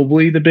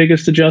probably the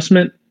biggest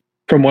adjustment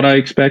from what I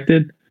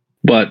expected.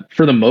 But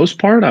for the most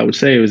part, I would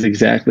say it was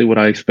exactly what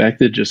I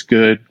expected. Just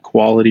good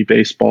quality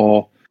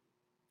baseball,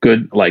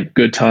 good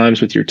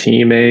times with your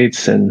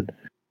teammates, and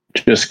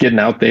just getting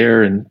out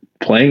there and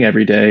playing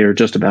every day, or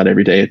just about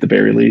every day at the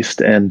very least.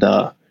 And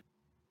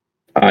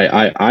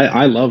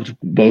I loved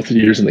both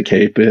years in the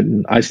Cape,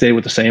 and I stayed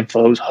with the same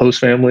host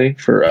family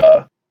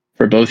for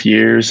both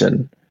years,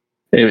 and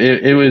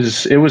it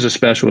was a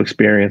special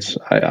experience.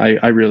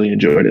 I really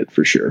enjoyed it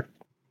for sure.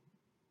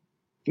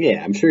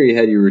 Yeah, I'm sure you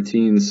had your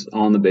routines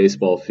on the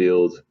baseball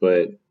field,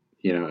 but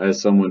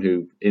as someone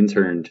who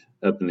interned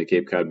up in the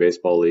Cape Cod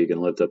Baseball League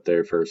and lived up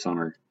there for a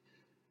summer,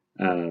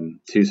 2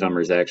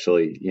 summers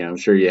actually, I'm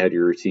sure you had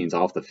your routines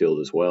off the field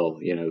as well.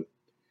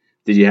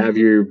 Did you have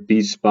your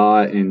beach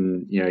spot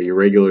and your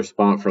regular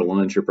spot for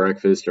lunch or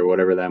breakfast or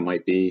whatever that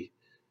might be,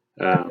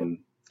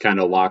 kind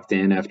of locked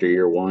in after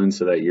year 1,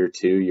 so that year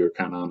 2 you were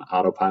kind of on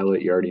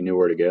autopilot, you already knew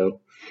where to go?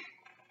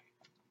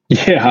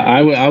 Yeah,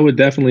 I would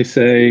definitely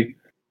say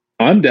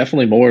I'm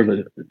definitely more of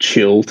a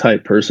chill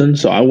type person,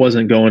 so I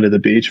wasn't going to the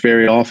beach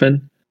very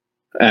often.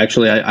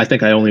 Actually, I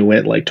think I only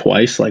went like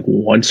twice, like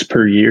once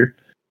per year.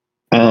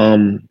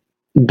 Um,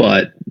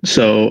 but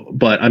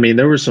I mean,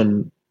 there were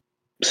some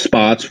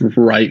spots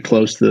right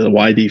close to the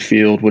YD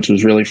field, which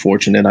was really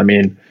fortunate. I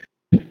mean,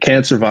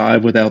 can't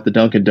survive without the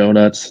Dunkin'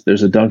 Donuts.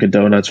 There's a Dunkin'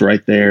 Donuts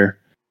right there.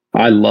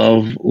 I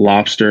love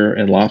lobster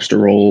and lobster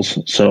rolls.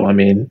 So I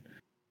mean,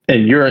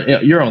 and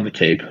you're on the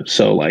Cape,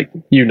 so like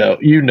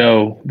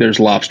there's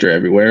lobster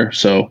everywhere.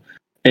 So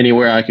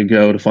anywhere I could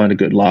go to find a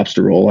good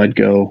lobster roll, I'd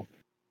go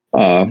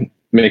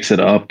mix it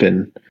up.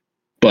 And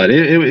but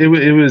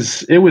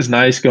it was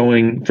nice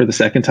going for the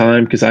second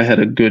time because I had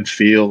a good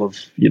feel of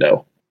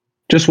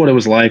just what it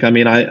was like. I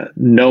mean, I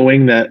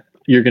knowing that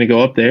you're going to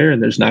go up there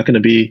and there's not going to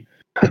be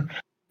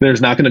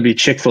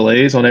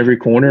Chick-fil-A's on every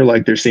corner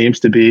like there seems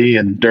to be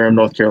in Durham,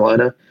 North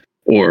Carolina,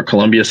 or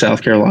Columbia,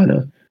 South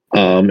Carolina.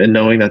 And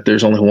knowing that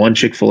there's only one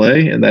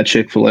Chick-fil-A, and that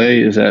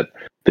Chick-fil-A is at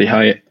the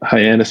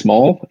Hyannis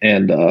Mall,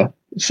 and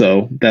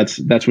so that's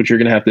what you're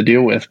going to have to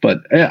deal with. But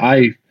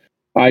I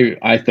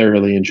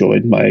thoroughly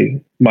enjoyed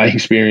my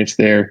experience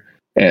there,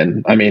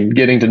 and I mean,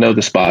 getting to know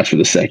the spots for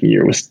the second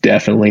year was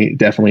definitely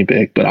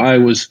big. But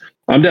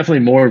I'm definitely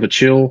more of a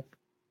chill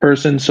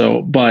person.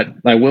 So, but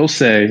I will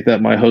say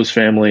that my host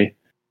family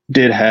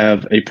did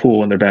have a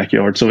pool in their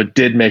backyard, so it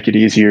did make it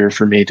easier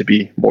for me to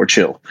be more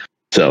chill.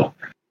 So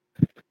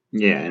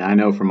Yeah, and I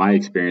know from my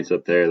experience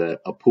up there that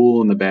a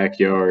pool in the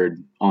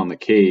backyard on the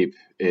Cape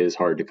is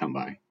hard to come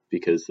by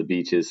because the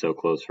beach is so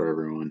close for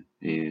everyone.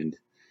 And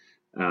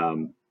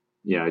um,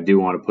 yeah, I do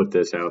want to put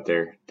this out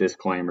there,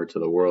 disclaimer to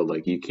the world,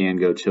 like you can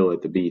go chill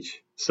at the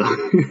beach. So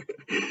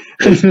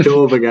as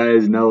chill of a guy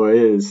as Noah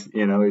is,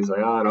 he's like,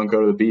 oh, I don't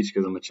go to the beach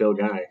because I'm a chill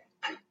guy.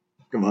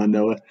 Come on,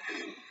 Noah.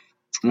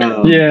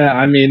 yeah,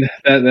 I mean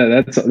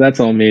that's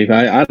on me.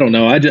 I don't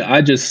know.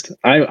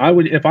 I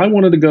would, if I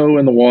wanted to go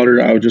in the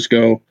water, I would just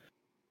go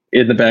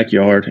in the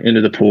backyard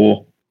into the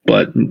pool.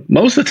 But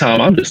most of the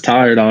time, I'm just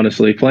tired.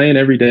 Honestly, playing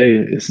every day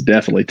is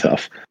definitely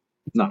tough.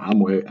 No, I'm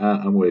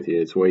with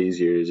you. It's way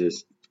easier to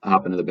just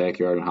hop into the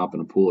backyard and hop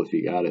in a pool if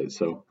you got it.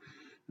 So,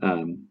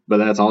 but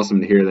that's awesome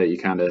to hear that you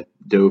kind of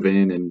dove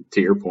in. And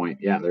to your point,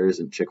 yeah, there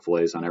isn't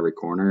Chick-fil-A's on every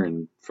corner,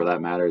 and for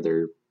that matter,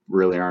 there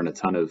really aren't a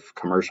ton of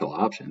commercial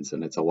options.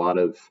 And it's a lot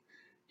of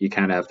you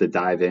kind of have to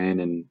dive in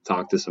and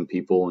talk to some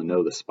people and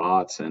know the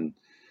spots. And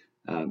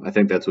I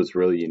think that's what's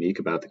really unique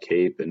about the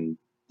Cape and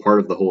part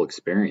of the whole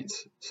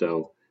experience.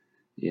 So,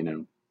 you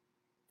know,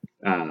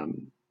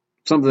 um,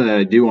 something that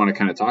I do want to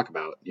kind of talk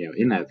about,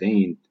 in that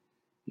vein,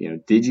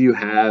 did you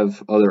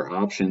have other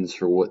options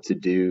for what to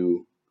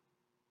do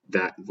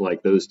that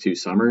like those 2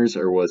 summers,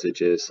 or was it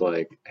just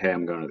like, hey,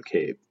 I'm going to the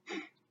Cape?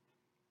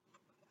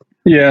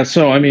 Yeah,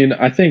 so I mean,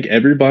 I think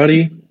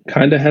everybody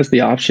kind of has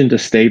the option to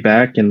stay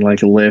back and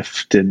like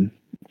lift and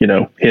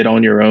hit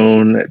on your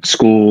own at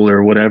school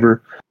or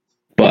whatever.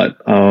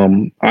 But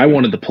I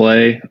wanted to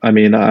play. I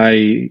mean,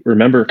 I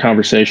remember a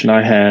conversation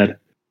I had,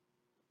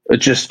 a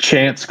just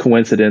chance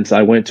coincidence.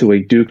 I went to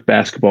a Duke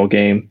basketball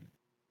game,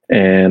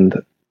 and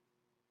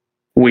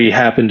we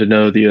happened to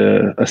know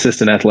the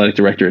assistant athletic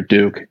director at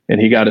Duke,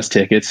 and he got us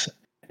tickets.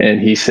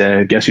 And he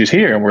said, "Guess who's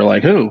here?" And we're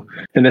like, "Who?"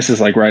 And this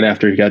is like right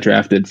after he got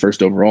drafted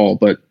first overall.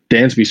 But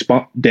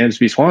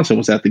Dansby Swanson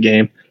was at the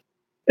game,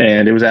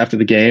 and it was after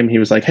the game. He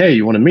was like, "Hey,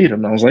 you want to meet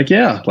him?" And I was like,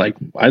 "Yeah, like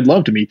I'd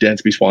love to meet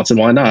Dansby Swanson.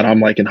 Why not?" I'm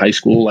like in high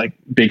school, like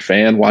big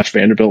fan. Watched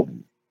Vanderbilt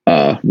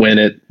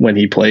when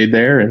he played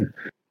there, and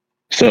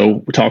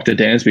so we talked to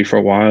Dansby for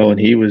a while, and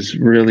he was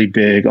really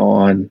big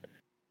on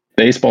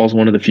baseball is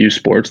one of the few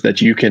sports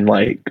that you can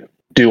like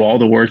do all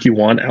the work you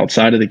want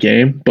outside of the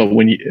game, but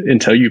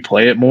until you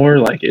play it more,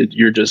 like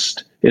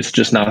it's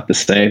just not the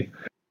same.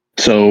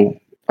 So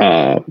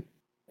I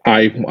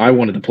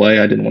wanted to play.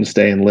 I didn't want to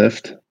stay and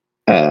lift.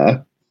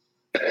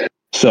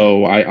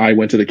 So I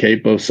went to the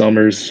Cape both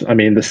summers. I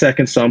mean, the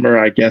second summer,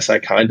 I guess I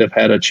kind of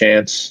had a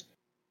chance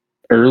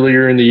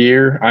earlier in the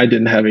year. I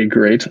didn't have a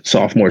great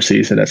sophomore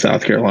season at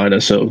South Carolina,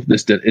 so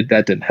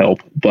that didn't help.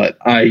 But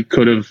I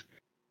could have,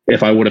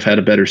 if I would have had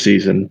a better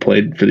season,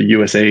 played for the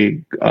USA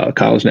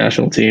college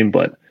national team,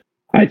 but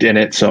I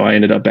didn't. So I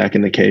ended up back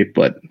in the Cape.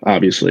 But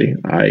obviously,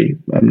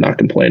 I'm not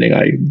complaining.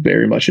 I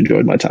very much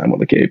enjoyed my time on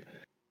the Cape.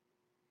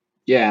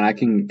 Yeah, and I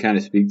can kind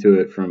of speak to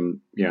it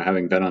from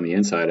having been on the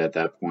inside at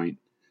that point.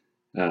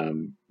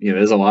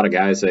 There's a lot of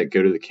guys that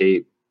go to the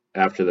Cape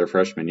after their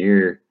freshman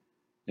year,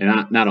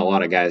 and not a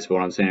lot of guys, but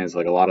what I'm saying is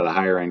like a lot of the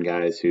higher end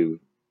guys who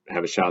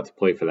have a shot to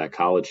play for that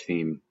college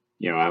team,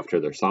 after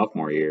their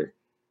sophomore year.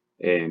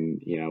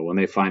 And, when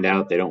they find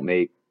out they don't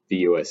make the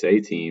USA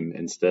team,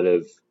 instead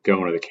of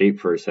going to the Cape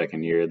for a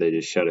second year, they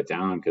just shut it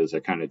down because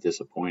they're kind of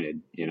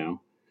disappointed.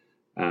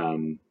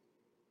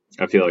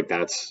 I feel like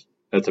that's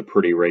a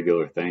pretty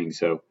regular thing.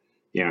 So,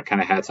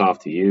 kind of hats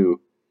off to you.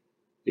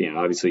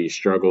 Obviously you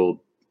struggled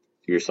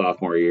your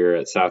sophomore year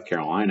at South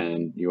Carolina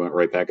and you went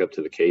right back up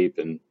to the Cape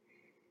and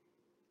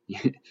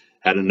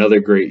had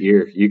another great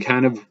year. You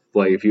kind of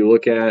like, if you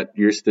look at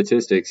your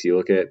statistics, you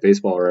look at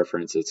Baseball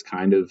Reference, it's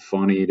kind of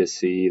funny to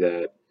see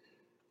that,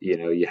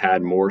 you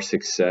had more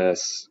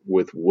success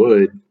with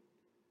wood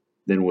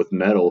than with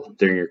metal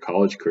during your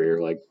college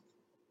career. Like,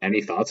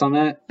 any thoughts on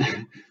that?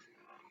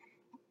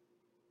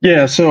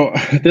 Yeah, so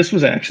this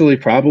was actually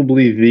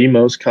probably the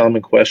most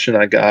common question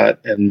I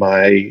got in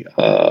my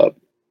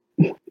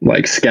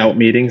like scout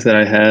meetings that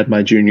I had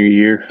my junior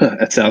year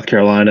at South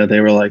Carolina. They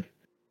were like,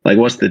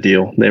 what's the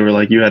deal? They were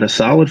like, you had a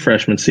solid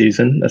freshman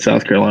season at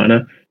South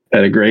Carolina,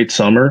 had a great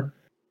summer,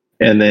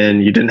 and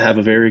then you didn't have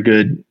a very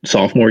good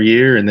sophomore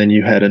year, and then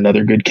you had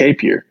another good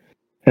Cape year.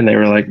 And they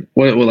were like,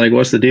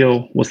 what's the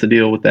deal? What's the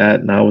deal with that?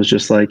 And I was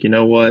just like, you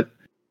know what?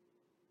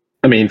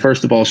 I mean,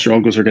 first of all,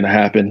 struggles are going to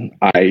happen.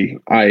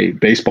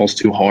 Baseball's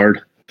too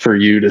hard for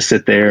you to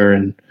sit there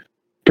and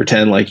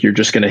pretend like you're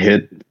just going to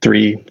hit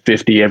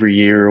 350 every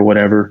year or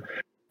whatever.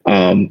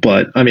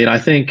 But I mean, I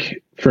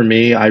think for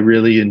me, I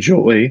really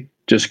enjoy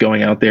just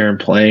going out there and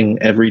playing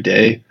every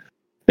day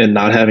and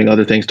not having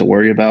other things to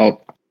worry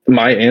about.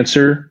 My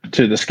answer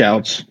to the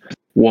scouts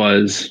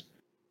was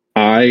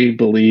I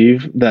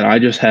believe that I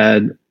just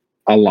had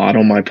a lot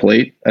on my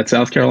plate at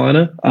South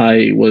Carolina.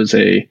 I was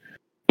a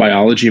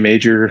biology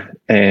major,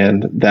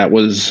 and that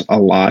was a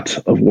lot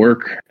of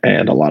work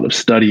and a lot of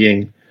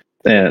studying.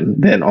 And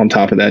then on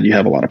top of that, you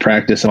have a lot of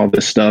practice and all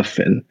this stuff.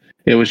 And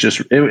it was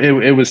just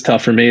it was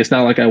tough for me. It's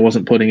not like I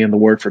wasn't putting in the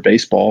work for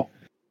baseball.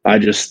 I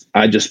just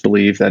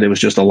believe that it was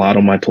just a lot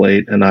on my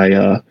plate, and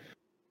I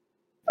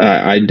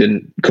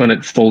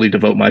couldn't fully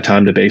devote my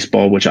time to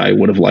baseball, which I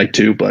would have liked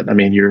to. But I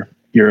mean, you're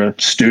a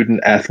student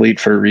athlete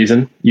for a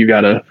reason. You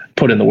got to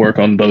put in the work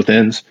on both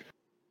ends.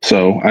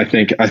 So I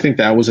think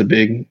that was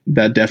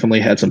that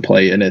definitely had some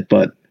play in it.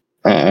 But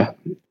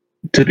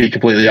to be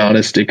completely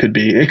honest, it could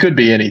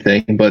be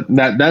anything. But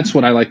that's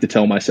what I like to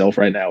tell myself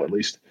right now, at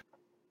least.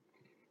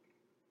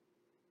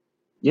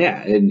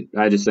 Yeah, and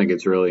I just think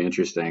it's really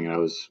interesting. I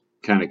was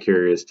kind of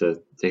curious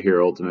to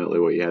hear ultimately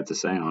what you had to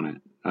say on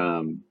it.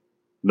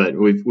 But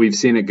we've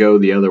seen it go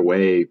the other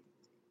way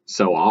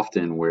so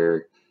often,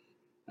 where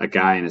a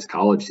guy in his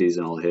college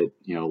season will hit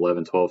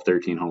 11, 12,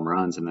 13 home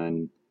runs, and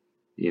then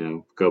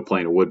go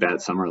play in a wood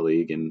bat summer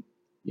league and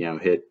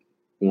hit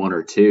one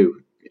or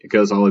two. It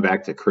goes all the way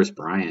back to Chris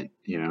Bryant.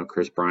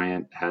 Chris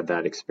Bryant had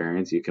that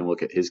experience. You can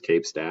look at his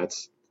Cape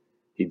stats.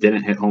 He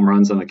didn't hit home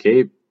runs on the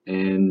Cape,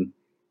 and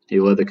he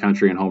led the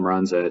country in home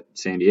runs at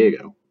San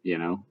Diego.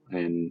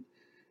 And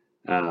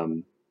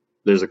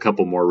there's a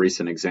couple more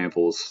recent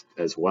examples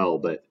as well,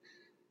 but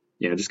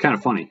just kind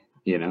of funny.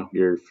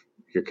 You're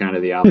kind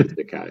of the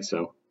opposite guy,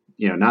 so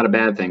not a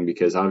bad thing,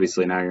 because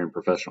obviously now you're in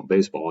professional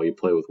baseball, you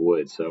play with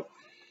wood. So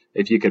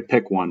if you could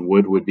pick one,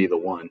 wood would be the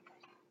one.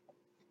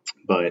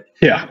 But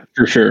yeah,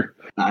 for sure.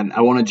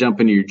 I want to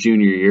jump into your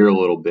junior year a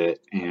little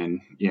bit,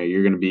 and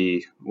you're going to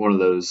be one of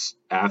those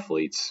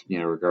athletes,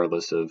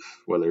 regardless of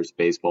whether it's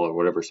baseball or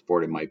whatever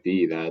sport it might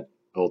be, that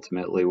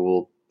ultimately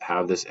will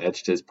have this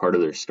etched as part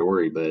of their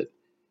story. But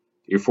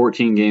you're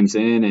 14 games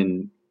in,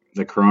 and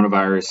the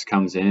coronavirus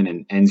comes in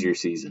and ends your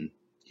season.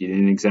 You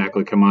didn't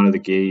exactly come out of the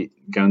gate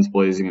guns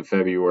blazing in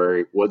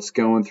February. What's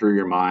going through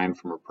your mind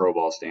from a pro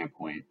ball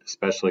standpoint,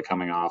 especially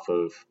coming off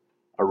of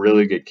a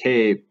really good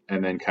Cape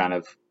and then kind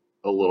of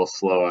a little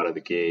slow out of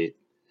the gate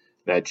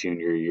that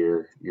junior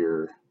year,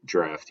 your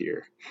draft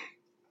year?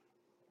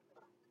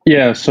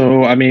 Yeah,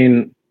 so I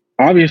mean,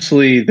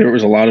 obviously there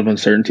was a lot of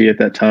uncertainty at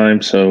that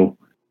time, so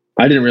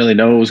I didn't really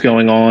know what was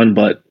going on.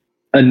 But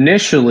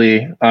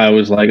initially, I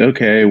was like,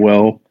 okay,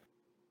 well,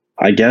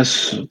 I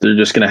guess they're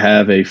just going to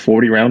have a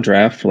 40-round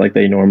draft like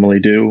they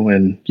normally do,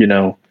 and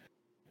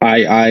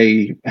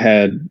I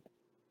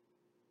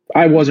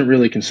I wasn't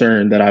really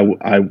concerned that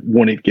I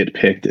wouldn't get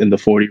picked in the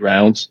 40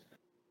 rounds.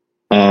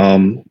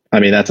 I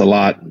mean, that's a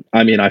lot.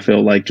 I mean, I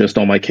felt like just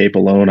on my Cape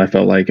alone, I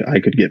felt like I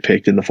could get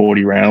picked in the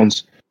 40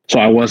 rounds. So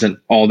I wasn't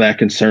all that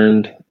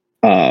concerned.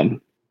 And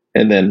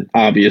then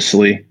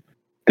obviously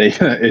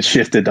it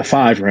shifted to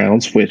 5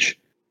 rounds, which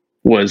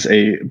was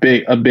a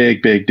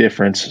big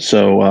difference.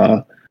 So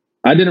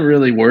I didn't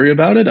really worry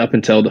about it up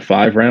until the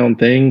 5 round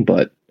thing.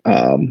 But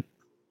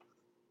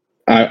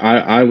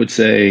I would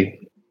say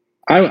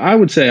I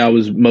would say I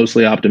was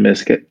mostly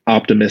optimistic.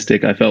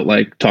 I felt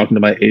like, talking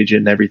to my agent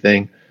and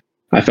everything,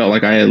 I felt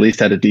like I at least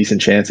had a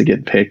decent chance of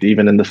getting picked,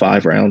 even in the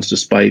 5 rounds,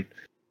 despite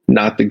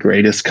not the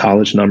greatest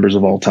college numbers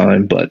of all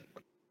time. But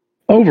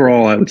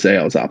overall, I would say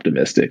I was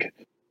optimistic.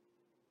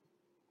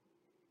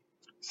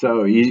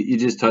 So you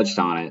just touched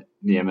on it.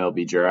 The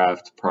MLB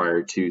draft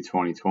prior to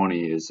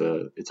 2020 it's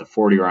a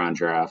 40-round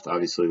draft.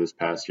 Obviously, this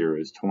past year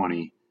was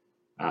 20,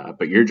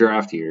 but your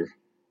draft year,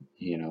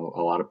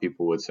 a lot of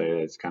people would say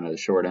that it's kind of the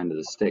short end of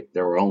the stick.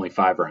 There were only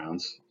 5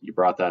 rounds. You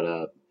brought that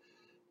up.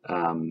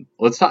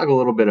 Let's talk a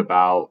little bit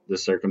about the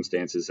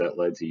circumstances that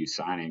led to you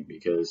signing,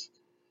 because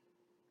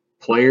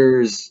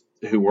players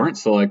who weren't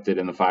selected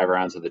in the 5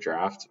 rounds of the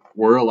draft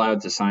were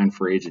allowed to sign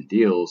free agent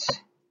deals,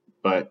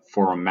 but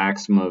for a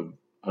maximum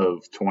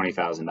of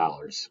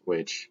 $20,000,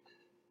 which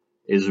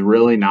is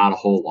really not a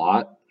whole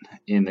lot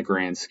in the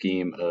grand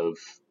scheme of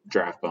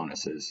draft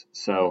bonuses.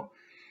 So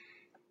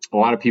a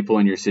lot of people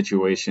in your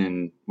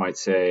situation might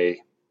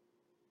say,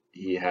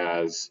 He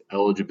has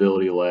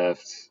eligibility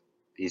left.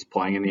 He's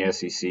playing in the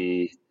SEC.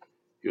 He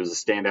was a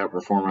standout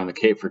performer on the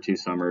Cape for 2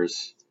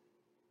 summers.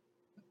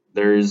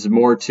 There's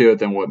more to it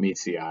than what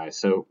meets the eye.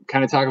 So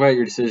kind of talk about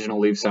your decision to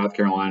leave South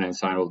Carolina and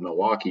sign with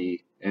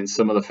Milwaukee and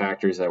some of the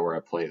factors that were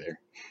at play there.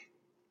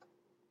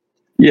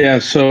 Yeah,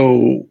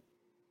 so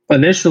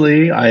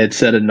initially I had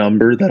set a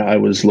number that I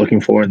was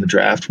looking for in the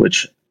draft,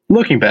 which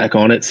looking back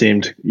on it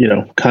seemed,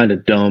 kind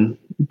of dumb,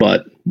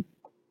 but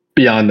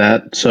beyond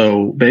that.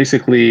 So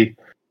basically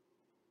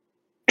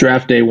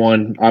draft day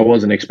 1, I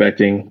wasn't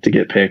expecting to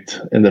get picked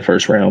in the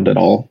first round at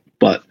all,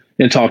 but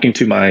in talking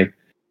to my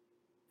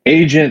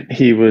agent,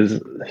 he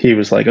was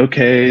like,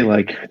 okay,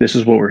 like this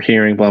is what we're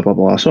hearing, blah, blah,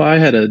 blah. So I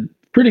had a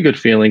pretty good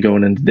feeling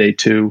going into day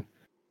 2.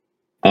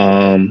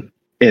 And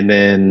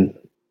then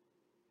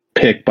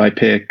pick by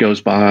pick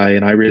goes by,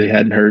 and I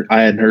hadn't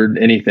heard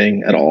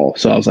anything at all.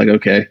 So I was like,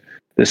 okay,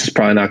 this is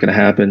probably not going to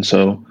happen.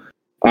 So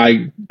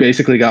I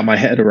basically got my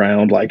head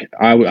around, like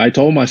I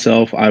told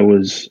myself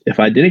if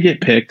I didn't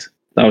get picked,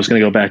 I was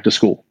going to go back to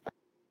school.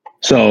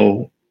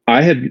 So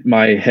I had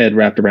my head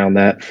wrapped around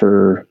that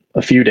for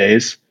a few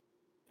days.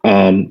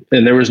 And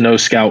there was no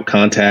scout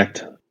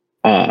contact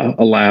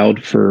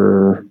allowed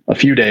for a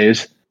few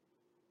days.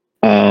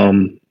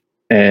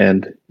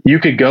 And you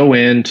could go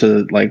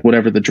into like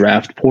whatever the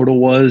draft portal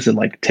was and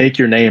like take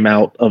your name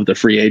out of the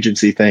free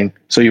agency thing.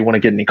 So you want to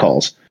get any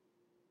calls.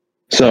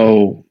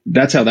 So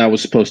that's how that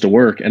was supposed to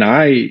work. And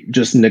I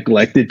just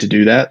neglected to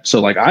do that. So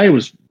like I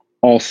was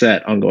all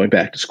set on going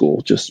back to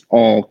school, just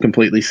all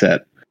completely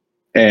set.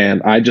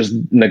 And I just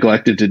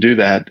neglected to do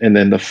that. And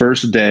then the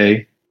first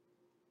day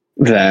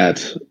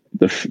that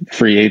the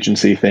free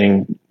agency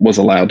thing was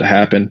allowed to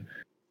happen,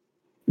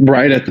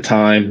 right at the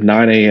time,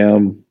 9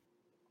 a.m.,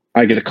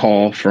 I get a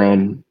call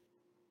from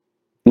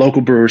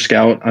local Brewer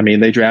Scout. I mean,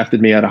 they drafted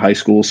me out of high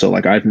school. So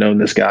like I've known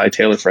this guy,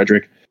 Taylor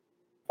Frederick.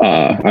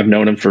 I've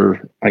known him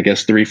for, I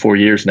guess, 3-4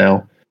 years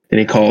now. And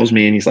he calls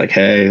me and he's like,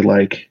 hey,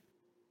 like,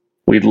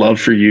 we'd love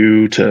for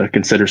you to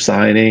consider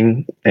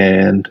signing.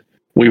 And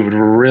we would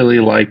really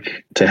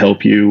like to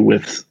help you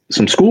with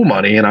some school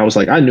money. And I was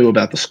like, I knew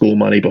about the school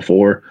money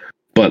before,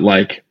 but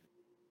like,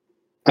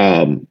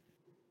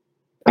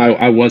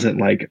 I wasn't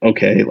like,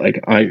 okay,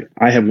 like I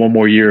have 1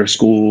 more year of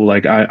school.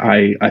 Like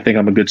I think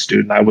I'm a good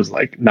student. I was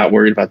like not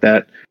worried about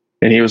that.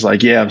 And he was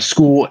like, yeah,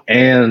 school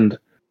and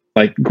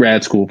like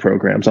grad school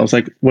programs. I was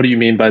like, what do you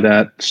mean by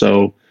that?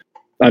 So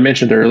I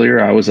mentioned earlier,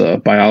 I was a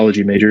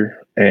biology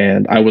major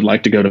and I would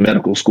like to go to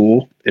medical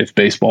school if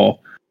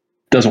baseball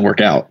doesn't work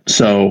out.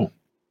 So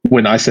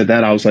when I said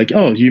that, I was like,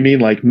 oh, you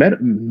mean like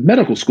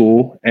medical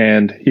school?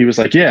 And he was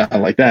like, yeah, I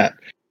like that.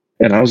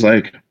 And I was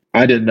like,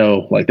 I didn't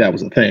know like that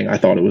was a thing. I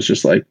thought it was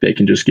just like they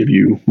can just give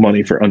you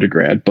money for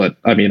undergrad. But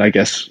I mean, I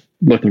guess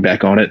looking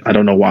back on it, I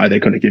don't know why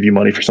they couldn't give you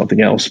money for something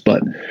else,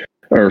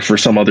 or for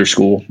some other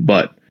school.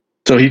 But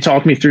so he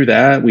talked me through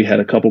that. We had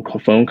a couple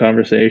phone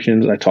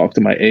conversations. I talked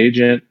to my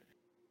agent,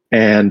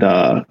 and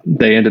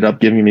they ended up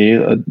giving me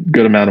a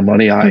good amount of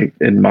money,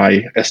 in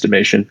my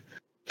estimation,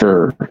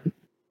 for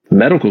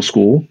medical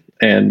school.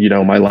 And,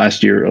 my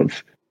last year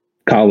of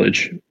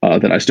college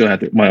that I still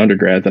had my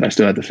undergrad that I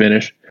still had to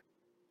finish.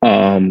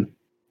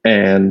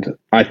 And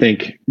I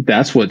think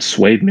that's what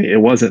swayed me.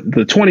 It wasn't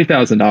the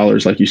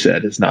 $20,000, like you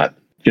said, is not,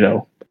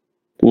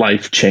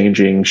 life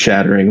changing,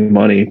 shattering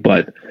money,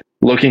 but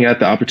looking at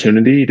the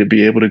opportunity to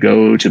be able to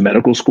go to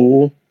medical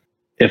school,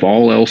 if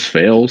all else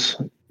fails,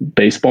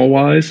 baseball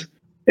wise,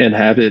 and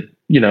have it,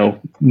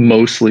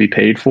 mostly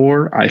paid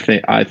for. I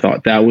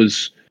thought that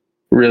was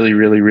really,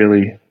 really,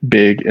 really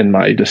big in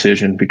my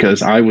decision,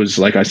 because I was,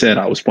 like I said,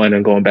 I was planning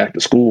on going back to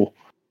school,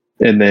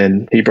 and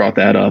then he brought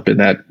that up, and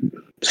that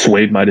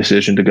swayed my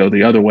decision to go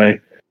the other way.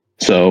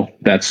 So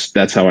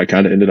that's how I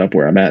kind of ended up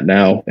where I'm at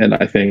now. And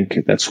I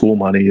think that school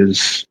money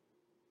is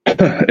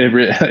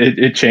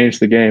it changed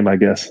the game, I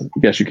guess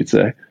you could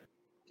say.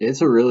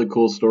 It's a really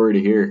cool story to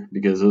hear,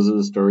 because those are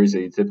the stories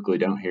that you typically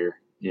don't hear,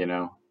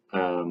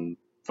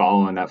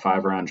 following that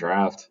 5-round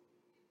draft.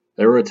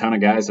 There were a ton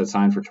of guys that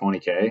signed for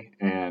 $20K,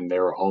 and they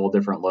were all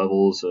different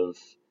levels of,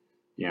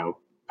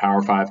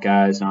 Power 5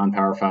 guys,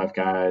 non-Power 5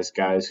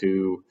 guys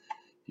who,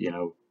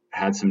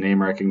 had some name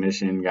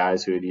recognition,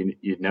 guys who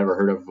you'd never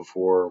heard of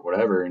before,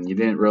 whatever, and you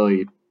didn't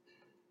really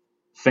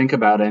think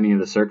about any of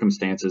the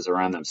circumstances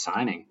around them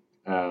signing.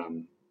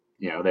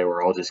 They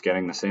were all just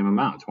getting the same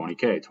amount,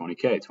 20K,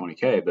 20K,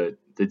 20K, but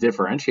the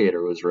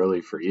differentiator was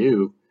really for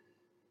you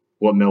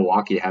what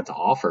Milwaukee had to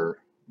offer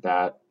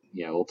that,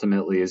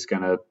 ultimately is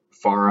going to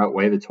far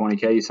outweigh the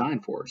 20K you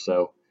signed for.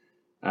 So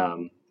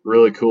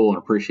really cool, and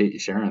appreciate you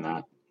sharing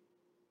that.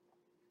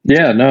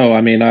 Yeah, no,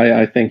 I mean,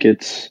 I think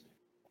it's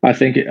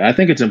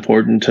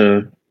important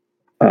to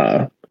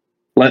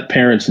let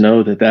parents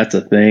know that that's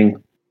a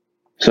thing,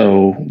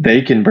 so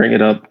they can bring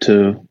it up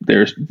to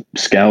their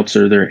scouts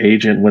or their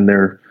agent when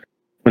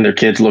their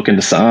kids looking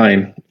to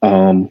sign.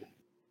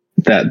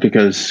 That,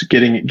 because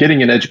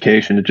getting an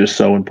education is just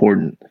so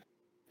important.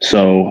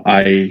 So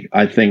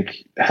I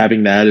think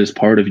having that as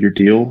part of your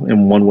deal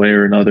in one way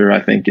or another,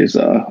 I think is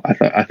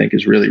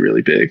really,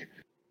 really big.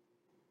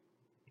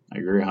 I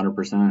agree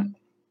 100%.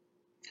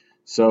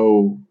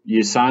 So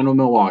you sign with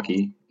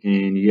Milwaukee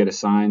and you get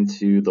assigned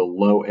to the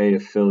low A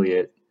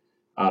affiliate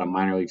out of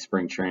minor league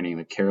spring training,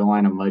 the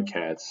Carolina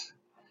Mudcats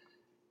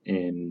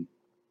in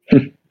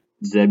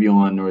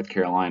Zebulon, North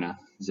Carolina.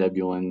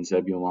 Zebulon.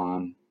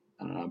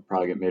 I don't know, I'll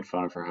probably get made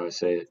fun of for how I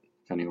say it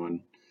if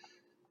anyone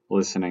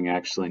listening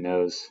actually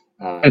knows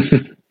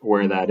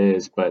where that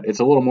is. But it's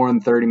a little more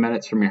than 30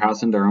 minutes from your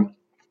house in Durham.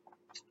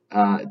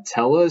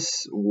 Tell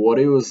us what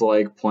it was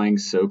like playing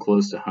so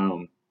close to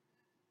home.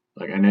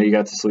 Like, I know you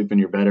got to sleep in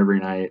your bed every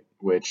night,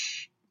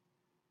 which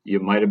you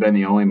might have been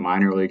the only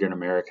minor leaguer in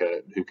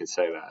America who could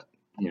say that,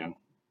 you know.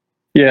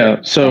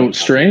 Yeah. So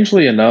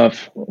strangely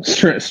enough,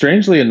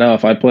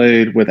 I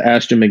played with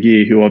Ashton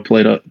McGee, who I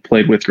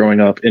played with growing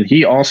up, and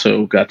he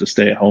also got to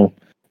stay at home,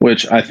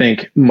 which I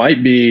think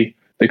might be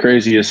the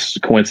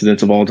craziest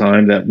coincidence of all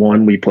time. That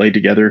one, we played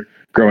together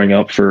growing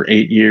up for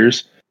 8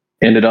 years,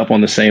 ended up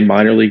on the same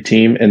minor league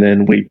team, and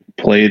then we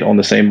played on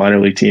the same minor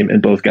league team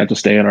and both got to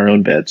stay in our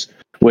own beds.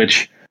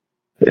 Which,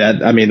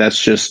 I mean, that's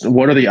just,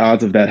 what are the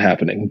odds of that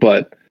happening?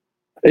 But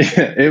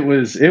it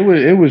was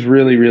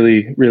really,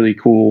 really, really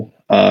cool.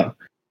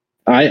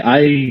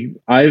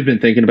 I've been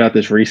thinking about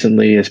this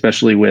recently,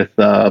 especially with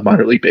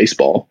minor league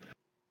baseball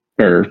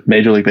or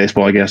Major League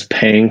Baseball, I guess,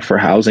 paying for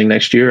housing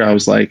next year. I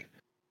was like,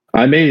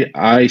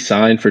 I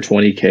signed for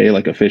 $20K,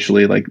 like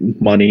officially, like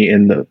money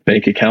in the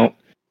bank account,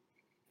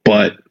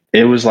 but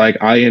it was like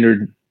I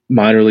entered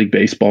minor league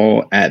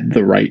baseball at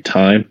the right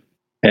time,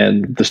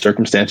 and the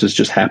circumstances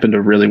just happened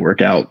to really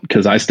work out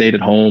because I stayed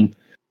at home,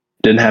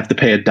 didn't have to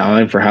pay a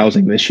dime for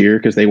housing this year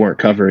because they weren't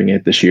covering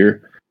it this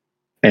year,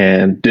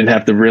 and didn't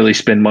have to really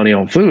spend money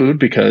on food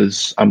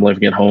because I'm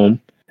living at home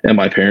and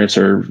my parents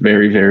are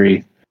very,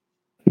 very,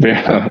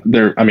 very,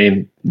 they're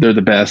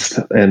the best,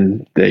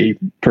 and they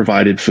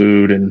provided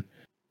food. And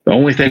the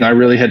only thing I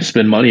really had to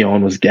spend money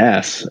on was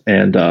gas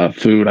and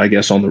food, I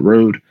guess, on the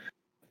road.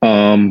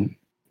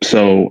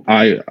 So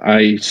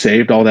I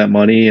saved all that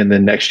money, and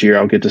then next year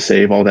I'll get to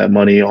save all that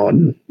money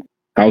on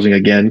housing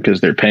again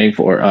because they're paying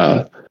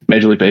for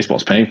Major League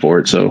Baseball's paying for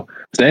it. So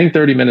staying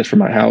 30 minutes from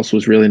my house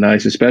was really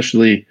nice,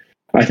 especially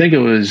I think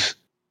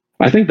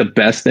the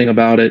best thing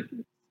about it,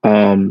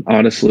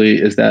 honestly,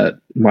 is that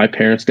my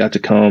parents got to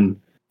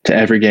come to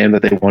every game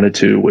that they wanted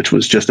to, which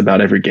was just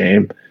about every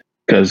game,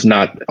 because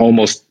not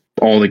almost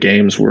all the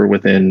games were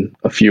within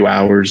a few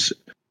hours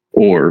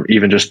or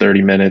even just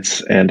 30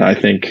 minutes. And I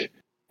think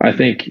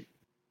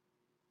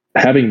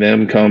having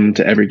them come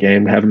to every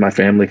game, having my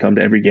family come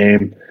to every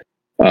game,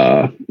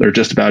 or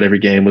just about every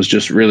game, was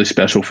just really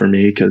special for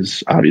me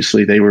because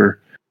obviously they were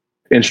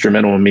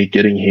instrumental in me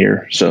getting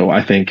here. So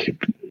I think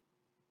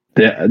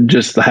that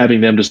just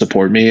having them to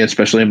support me,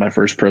 especially in my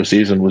first pro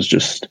season, was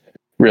just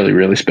really,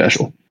 really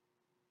special.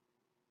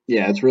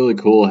 Yeah, it's really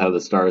cool how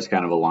the stars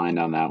kind of aligned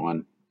on that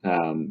one.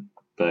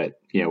 But,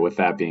 with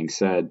that being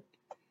said,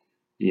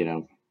 you're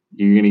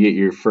going to get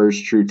your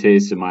first true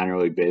taste of minor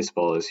league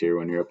baseball this year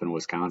when you're up in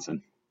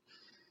Wisconsin.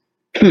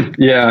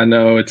 Yeah, I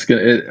know. It's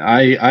good.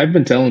 I've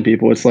been telling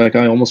people it's like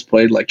I almost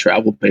played like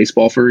travel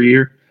baseball for a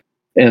year,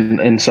 and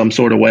in some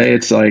sort of way,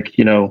 it's like,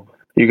 you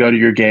go to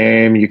your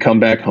game, you come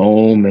back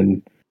home,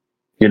 and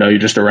you're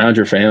just around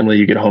your family.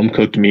 You get a home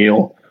cooked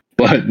meal.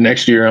 But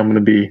next year, I'm going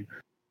to be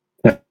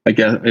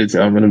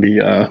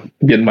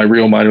getting my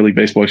real minor league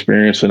baseball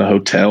experience in a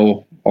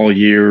hotel all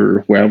year,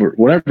 or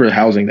whatever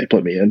housing they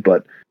put me in.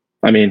 But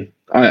I mean,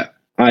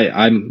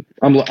 I'm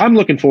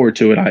looking forward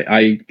to it.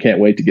 I can't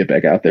wait to get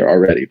back out there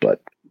already.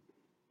 But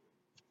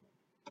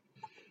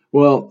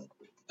well,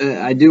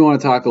 I do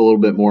want to talk a little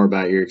bit more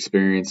about your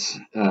experience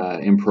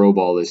in pro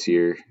ball this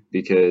year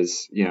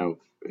because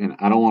and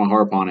I don't want to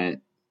harp on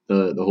it,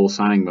 the whole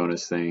signing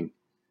bonus thing,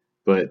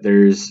 but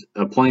there's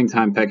a playing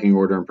time pecking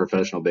order in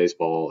professional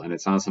baseball, and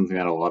it's not something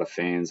that a lot of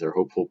fans or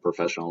hopeful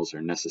professionals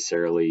are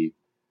necessarily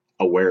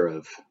aware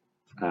of.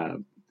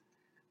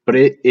 But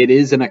it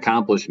is an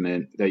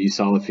accomplishment that you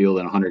saw the field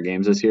in 100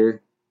 games this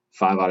year,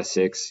 5 out of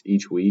 6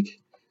 each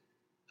week.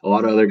 A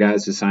lot of other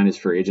guys who signed as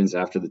free agents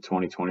after the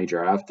 2020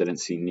 draft didn't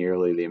see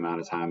nearly the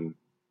amount of time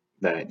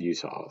that you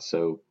saw.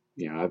 So,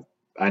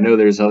 I know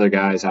there's other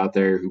guys out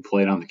there who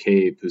played on the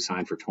Cape who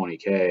signed for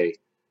 $20K,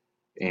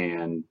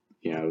 and,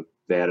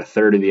 they had a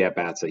third of the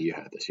at-bats that you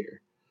had this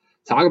year.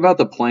 Talk about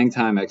the playing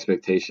time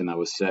expectation that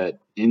was set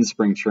in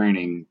spring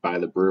training by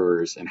the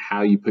Brewers and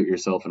how you put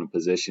yourself in a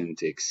position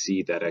to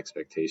exceed that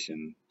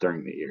expectation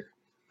during the year.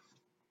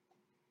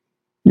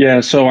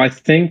 yeah, so I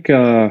think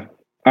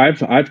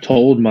I've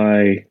told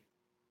my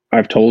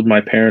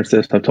parents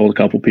this. I've told a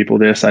couple people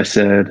this. I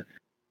said,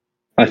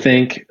 I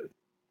think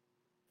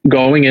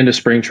going into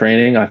spring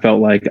training, I felt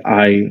like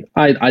I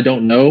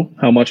don't know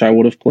how much I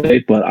would have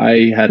played, but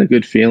I had a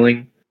good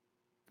feeling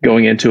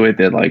going into it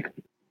that like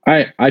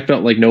I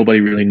felt like nobody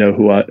really knew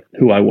who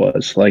I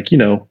was. Like,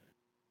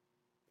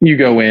 you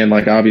go in,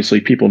 like,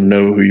 obviously people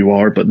know who you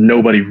are, but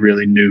nobody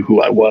really knew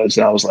who I was.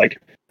 And I was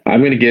like, I'm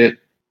going to get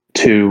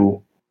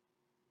to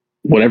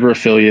whatever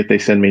affiliate they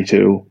send me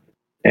to,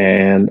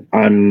 and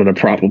I'm going to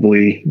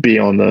probably be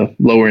on the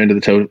lower end of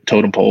the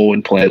totem pole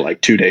and play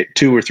like 2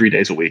 or 3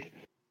 days a week.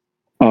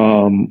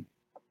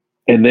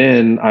 And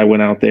then I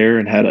went out there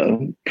and had a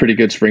pretty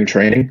good spring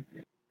training,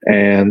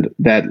 and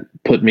that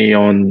put me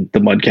on the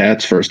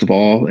Mudcats first of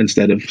all,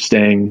 instead of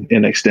staying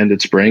in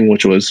extended spring,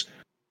 which was,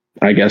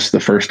 I guess, the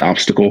first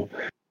obstacle.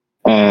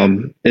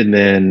 And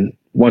then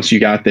once you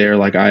got there,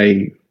 like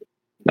I'm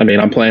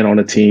playing on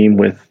a team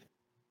with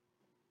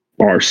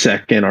our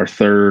second, our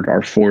third,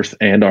 our fourth,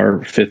 and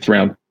our fifth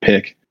round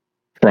pick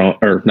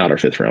or not our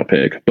fifth round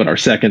pick, but our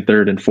second,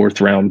 third, and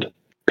fourth round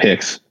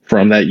picks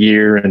from that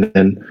year, and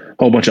then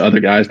a whole bunch of other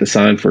guys that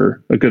signed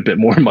for a good bit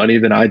more money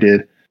than I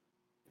did.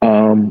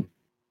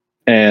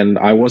 And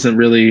I wasn't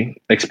really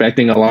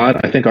expecting a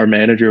lot. I think our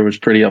manager was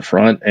pretty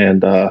upfront,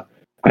 and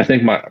I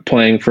think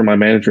playing for my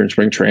manager in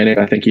spring training,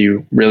 I think he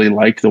really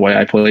liked the way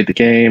I played the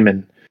game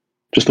and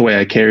just the way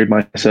I carried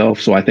myself.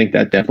 So I think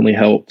that definitely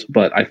helped.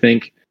 But I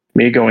think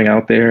me going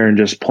out there and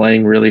just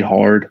playing really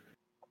hard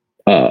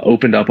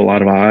opened up a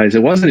lot of eyes.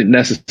 It wasn't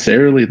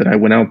necessarily that I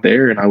went out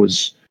there and I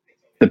was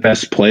the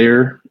best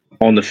player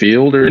on the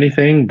field or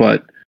anything,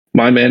 but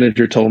my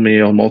manager told me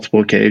on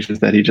multiple occasions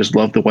that he just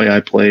loved the way I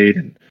played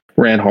and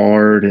ran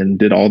hard and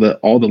did all the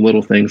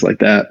little things like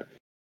that.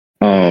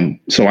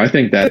 So I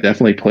think that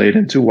definitely played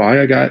into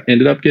why I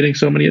ended up getting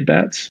so many at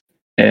bats.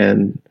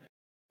 And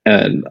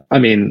I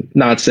mean,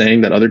 not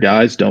saying that other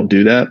guys don't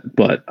do that,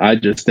 but I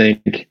just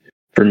think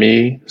for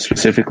me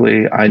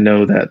specifically, I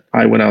know that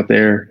I went out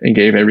there and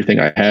gave everything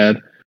I had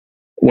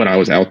when I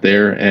was out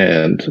there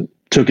and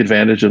took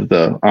advantage of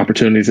the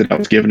opportunities that I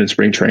was given in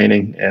spring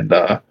training. And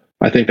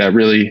I think that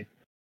really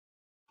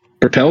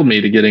propelled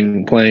me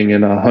to playing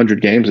in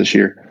 100 games this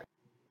year.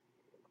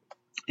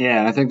 Yeah,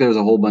 and I think there's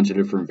a whole bunch of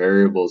different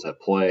variables at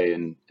play,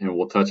 and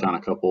we'll touch on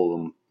a couple of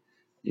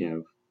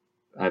them.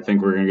 I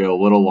think we're going to go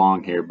a little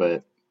long here,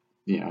 but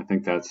I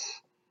think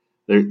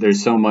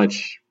there's so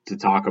much to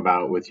talk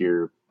about with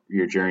your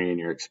journey and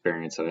your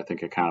experience that I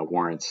think it kind of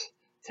warrants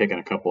taking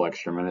a couple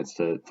extra minutes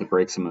to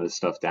break some of this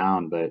stuff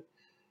down. But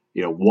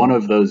one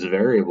of those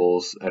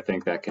variables I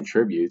think that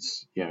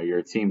contributes, you're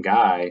a team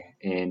guy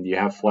and you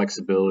have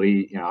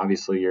flexibility.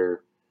 Obviously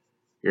you're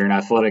an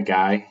athletic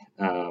guy.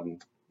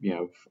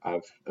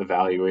 I've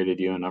evaluated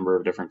you a number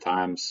of different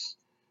times,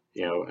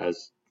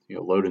 as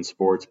Loden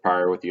Sports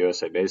prior with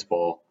USA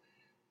Baseball.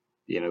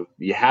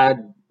 You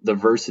had the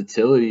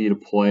versatility to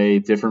play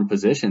different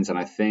positions. And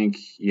I think,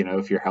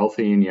 if you're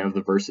healthy and you have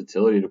the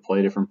versatility to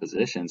play different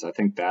positions, I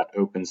think that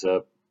opens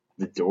up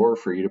the door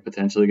for you to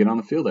potentially get on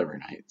the field every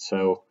night.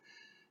 So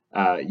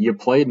you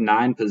played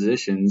 9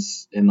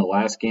 positions in the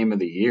last game of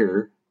the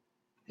year,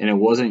 and it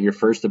wasn't your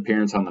first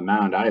appearance on the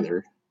mound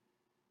either.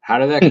 How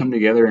did that come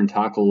together? And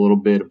talk a little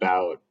bit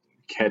about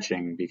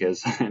catching,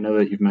 because I know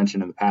that you've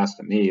mentioned in the past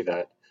to me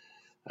that,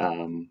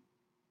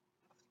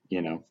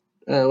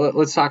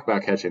 let's talk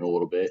about catching a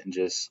little bit and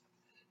just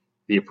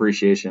the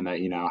appreciation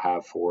that you now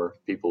have for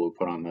people who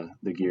put on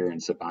the gear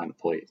and sit behind the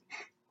plate.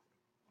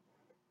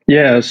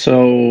 Yeah,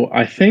 so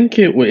I think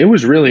it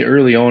was really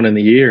early on in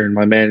the year, and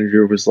my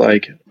manager was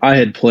like,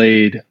 I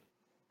think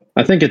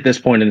at this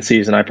point in the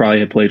season, I probably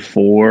had played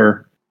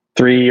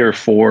 3 or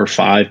 4 or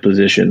 5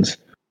 positions.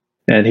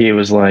 And he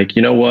was like,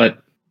 you know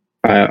what?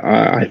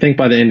 I think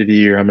by the end of the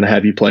year, I'm going to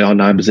have you play on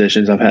 9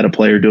 positions. I've had a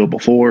player do it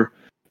before.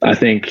 I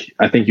think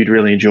you'd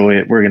really enjoy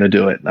it. We're going to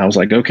do it. And I was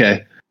like,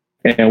 okay.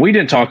 And we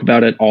didn't talk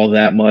about it all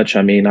that much.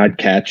 I mean, I'd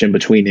catch in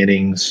between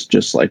innings,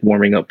 just like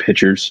warming up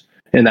pitchers.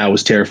 And that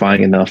was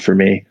terrifying enough for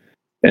me.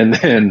 And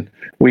then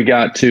we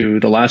got to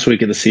the last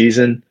week of the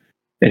season,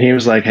 and he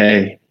was like,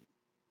 hey,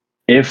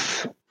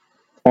 if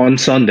on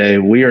Sunday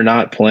we are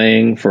not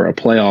playing for a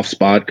playoff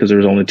spot, because there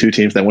was only 2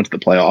 teams that went to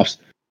the playoffs,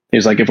 he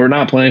was like, if we're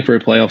not playing for a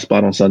playoff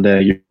spot on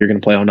Sunday, you're going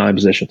to play on 9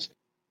 positions.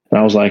 And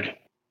I was like,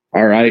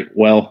 all right,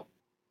 well,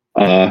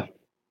 I'm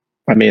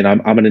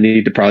going to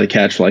need to probably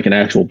catch like an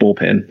actual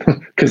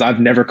bullpen, because I've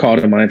never caught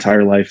in my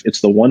entire life.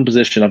 It's the one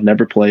position I've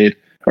never played,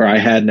 or I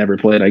had never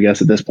played, I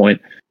guess, at this point.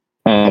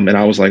 And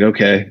I was like,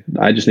 okay,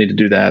 I just need to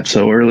do that.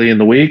 So early in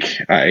the week,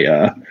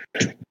 I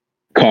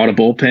caught a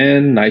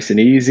bullpen, nice and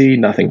easy,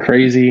 nothing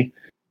crazy.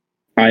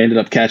 I ended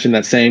up catching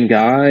that same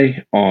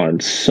guy on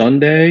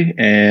Sunday,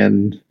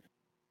 and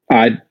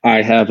I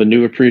have a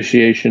new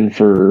appreciation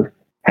for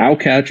how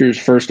catchers,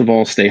 first of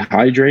all, stay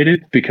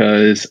hydrated,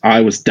 because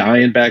I was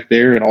dying back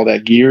there in all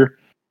that gear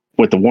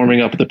with the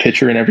warming up of the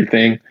pitcher and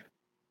everything.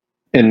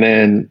 And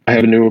then I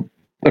have a new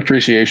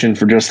appreciation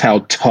for just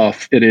how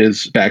tough it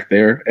is back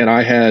there. And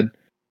I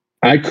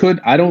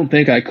don't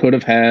think I could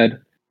have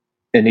had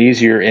an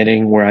easier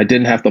inning where I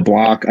didn't have to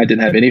block. I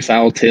didn't have any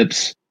foul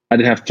tips. I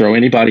didn't have to throw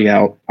anybody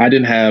out. I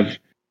didn't have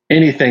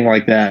anything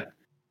like that.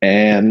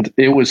 And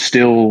it was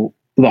still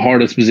the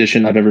hardest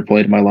position I've ever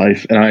played in my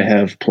life, and I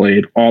have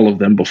played all of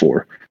them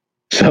before.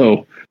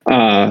 So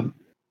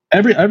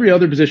every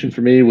other position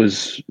for me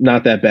was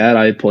not that bad.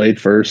 I had played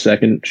first,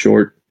 second,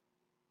 short,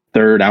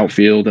 third,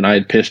 outfield, and I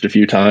had pitched a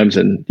few times.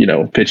 And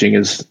pitching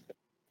is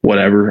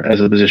whatever.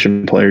 As a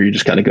position player, you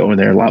just kind of go in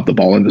there and lob the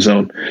ball in the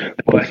zone.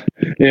 But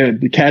yeah,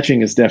 the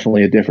catching is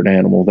definitely a different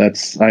animal.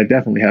 I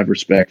definitely have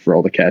respect for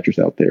all the catchers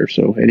out there.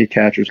 So any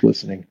catchers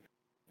listening,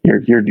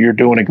 you're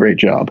doing a great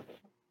job.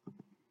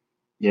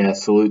 Yeah,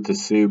 salute to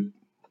Soup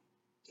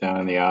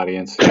down in the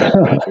audience.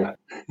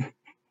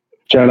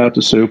 Shout out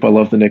to Soup. I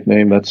love the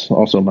nickname. That's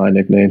also my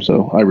nickname,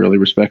 so I really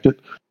respect it.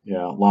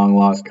 Yeah, long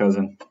lost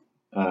cousin.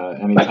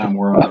 Anytime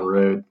we're on the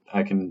road,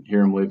 I can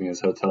hear him leaving his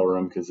hotel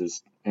room because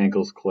his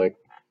ankles click,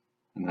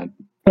 and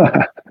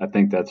I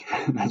think that's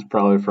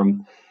probably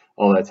from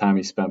all that time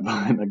he spent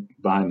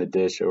behind the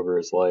dish over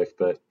his life.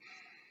 But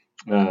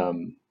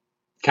kind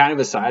of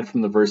aside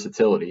from the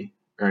versatility,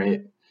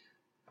 right?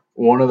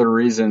 One of the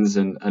reasons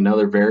and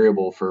another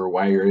variable for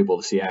why you're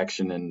able to see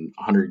action in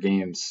 100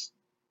 games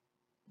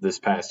this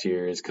past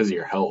year is because of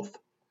your health.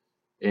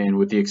 And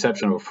with the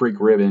exception of a freak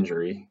rib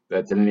injury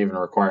that didn't even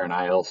require an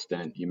IL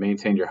stint, you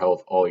maintained your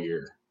health all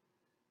year.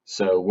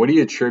 So what do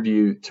you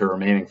attribute to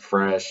remaining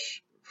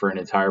fresh for an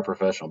entire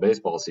professional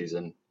baseball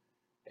season?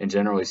 And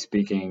generally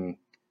speaking,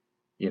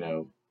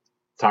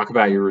 talk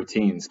about your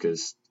routines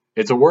because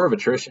it's a war of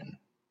attrition.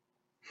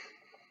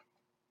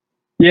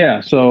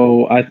 Yeah,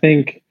 so I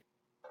think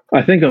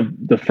of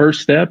the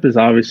first step is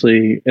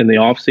obviously in the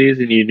off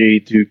season, you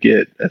need to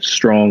get as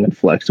strong and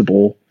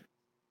flexible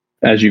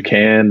as you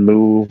can,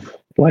 move.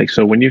 Like,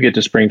 so when you get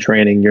to spring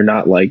training, you're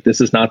not like,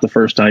 this is not the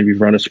first time you've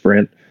run a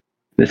sprint.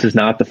 This is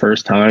not the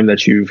first time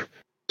that you've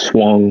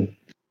swung,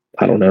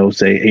 I don't know,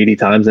 say 80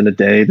 times in a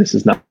day. This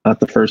is not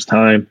the first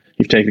time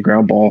you've taken a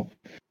ground ball.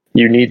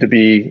 You need to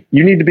be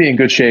in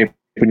good shape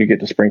when you get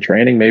to spring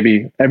training.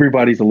 Maybe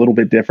everybody's a little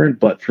bit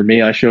different, but for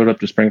me, I showed up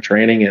to spring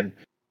training in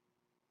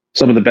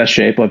some of the best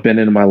shape I've been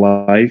in my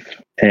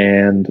life,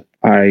 and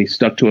I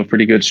stuck to a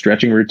pretty good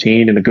stretching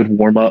routine and a good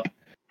warm up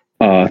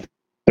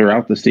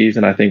throughout the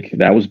season. I think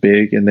that was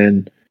big. And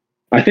then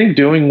I think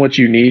doing what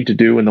you need to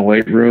do in the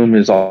weight room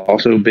is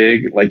also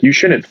big. Like, you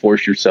shouldn't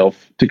force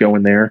yourself to go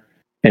in there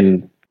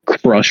and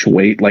crush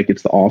weight like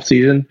it's the off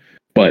season,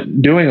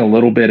 but doing a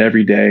little bit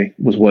every day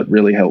was what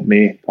really helped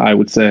me. I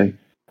would say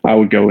I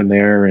would go in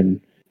there and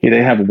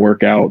they have a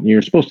workout, and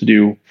you're supposed to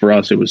do, for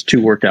us, it was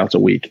 2 workouts a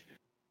week.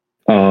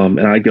 And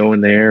I go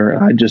in there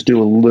and I just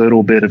do a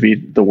little bit of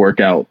the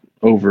workout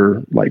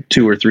over like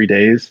 2 or 3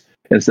 days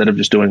instead of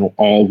just doing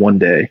all one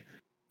day.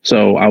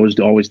 So I was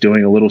always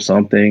doing a little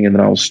something, and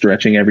then I was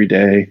stretching every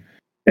day.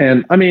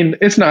 And I mean,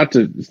 it's not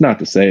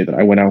to say that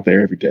I went out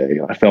there every day.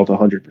 I felt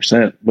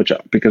 100%,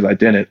 because I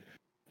didn't.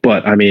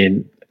 But I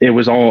mean, it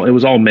was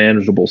all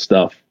manageable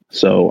stuff.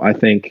 So I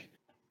think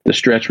the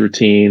stretch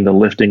routine, the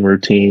lifting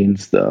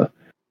routines,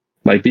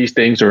 these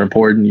things are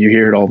important. You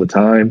hear it all the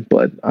time,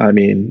 but I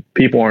mean,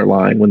 people aren't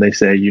lying when they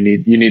say you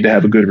need to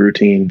have a good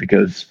routine,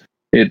 because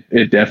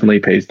it definitely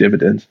pays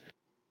dividends.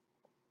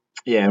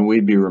 Yeah, and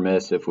we'd be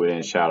remiss if we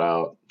didn't shout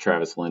out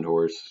Travis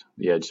Lindhorst,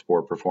 the Edge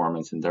Sport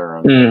Performance in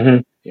Durham.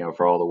 Mm-hmm.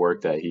 For all the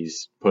work that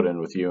he's put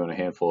in with you and a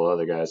handful of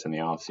other guys in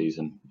the off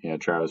season.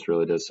 Travis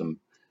really does some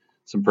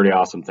pretty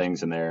awesome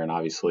things in there, and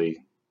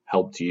obviously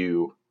helped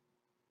you,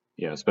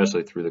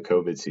 especially through the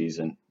COVID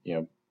season,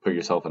 put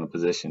yourself in a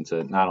position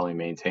to not only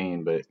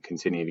maintain but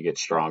continue to get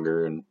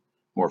stronger and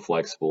more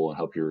flexible and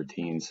help your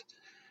routines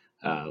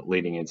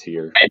leading into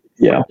your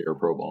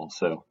pro ball.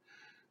 So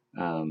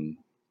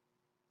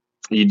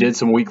you did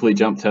some weekly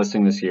jump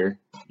testing this year,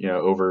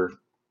 over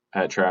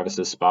at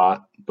Travis's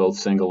spot, both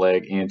single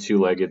leg and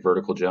 2-legged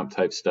vertical jump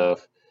type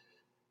stuff.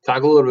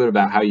 Talk a little bit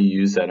about how you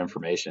use that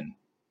information.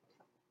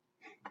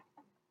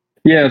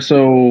 Yeah,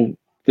 so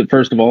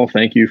first of all,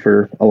 thank you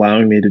for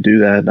allowing me to do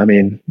that. I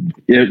mean,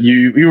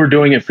 you were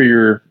doing it for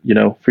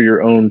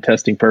your own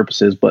testing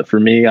purposes, but for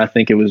me, I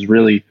think it was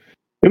really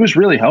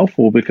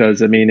helpful,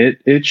 because I mean,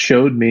 it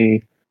showed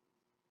me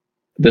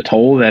the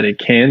toll that it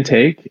can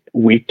take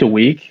week to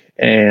week,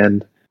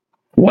 and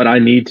what I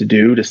need to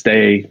do to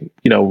stay,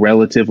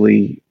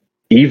 relatively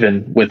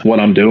even with what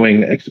I'm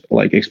doing,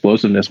 like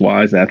explosiveness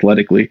wise,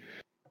 athletically.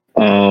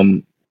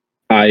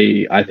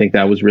 I think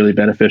that was really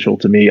beneficial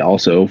to me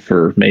also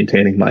for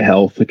maintaining my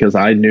health, because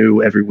I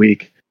knew every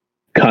week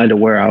kind of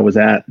where I was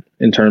at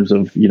in terms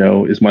of,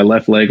 is my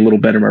left leg a little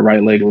better, my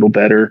right leg a little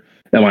better,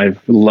 am I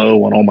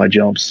low on all my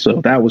jumps?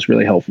 So that was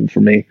really helpful for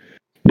me.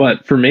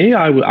 But for me,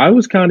 I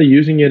was kind of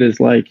using it as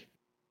like,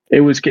 it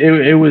was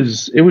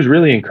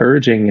really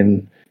encouraging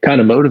and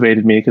kind of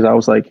motivated me, because I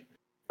was like,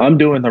 I'm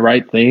doing the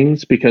right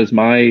things, because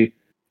my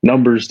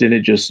numbers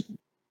didn't just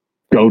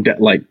go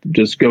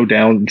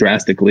down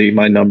drastically.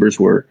 My numbers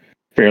were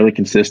fairly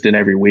consistent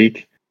every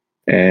week.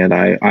 And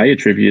I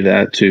attribute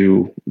that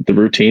to the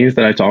routines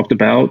that I talked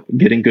about,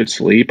 getting good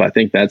sleep. I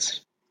think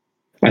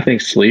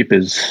sleep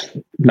is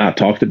not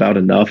talked about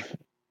enough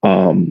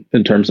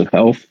in terms of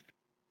health.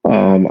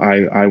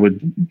 I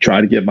would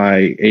try to get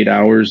my 8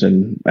 hours,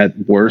 and at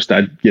worst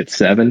I'd get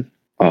 7,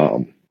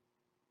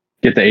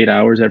 get the 8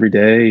 hours every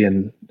day.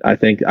 And I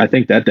think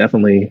that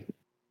definitely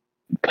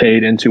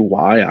paid into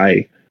why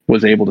I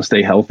was able to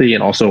stay healthy,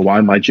 and also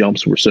why my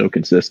jumps were so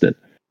consistent.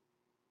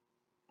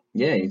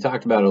 Yeah, you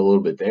talked about it a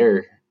little bit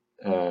there.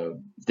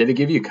 did it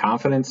give you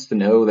confidence to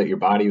know that your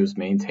body was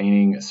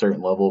maintaining a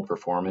certain level of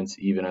performance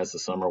even as the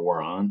summer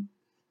wore on?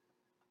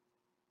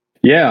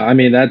 Yeah, I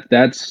mean that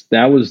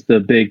was the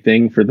big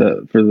thing for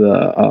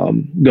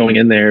the going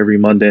in there every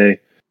Monday,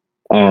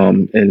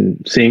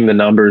 and seeing the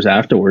numbers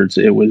afterwards.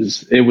 It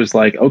was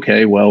like,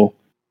 okay, well,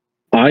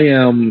 I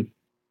am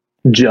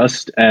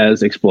just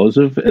as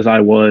explosive as I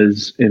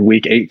was in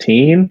week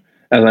 18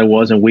 as I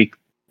was in week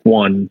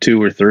 1,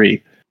 2, or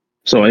 3.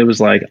 So it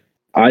was like,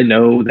 I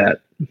know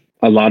that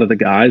a lot of the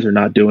guys are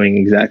not doing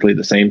exactly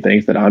the same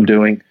things that I'm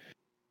doing.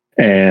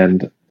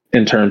 And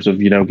in terms of,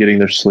 getting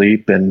their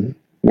sleep and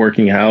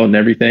working out and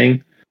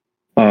everything,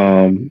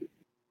 um,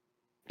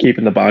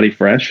 keeping the body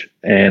fresh.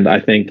 And I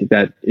think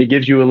that it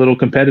gives you a little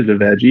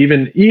competitive edge.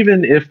 Even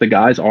if the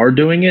guys are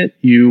doing it,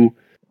 you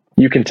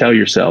can tell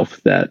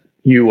yourself that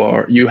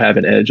you have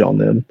an edge on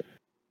them.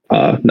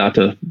 Not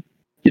to,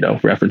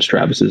 reference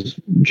Travis's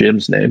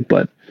gym's name,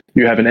 but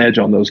you have an edge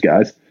on those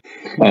guys.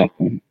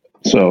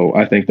 So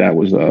I think that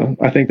was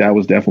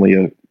definitely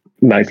a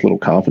nice little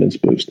confidence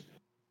boost.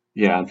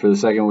 Yeah, and for the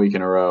second week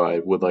in a row, I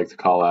would like to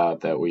call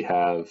out that we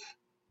have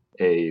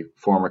a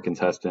former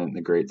contestant in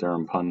the Great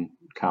Durham Pun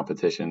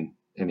competition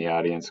in the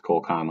audience,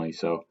 Cole Conley.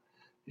 So,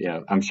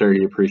 I'm sure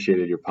he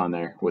appreciated your pun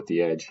there with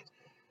the edge.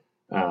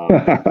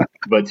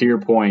 But to your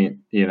point,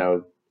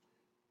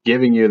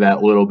 giving you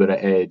that little bit of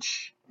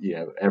edge,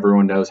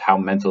 everyone knows how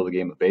mental the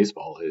game of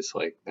baseball is.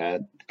 Like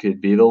that could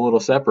be the little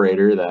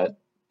separator that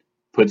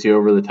puts you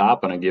over the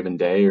top on a given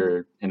day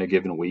or in a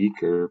given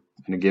week or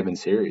in a given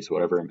series,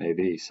 whatever it may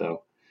be.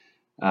 So,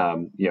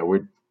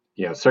 we're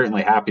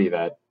certainly happy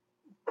that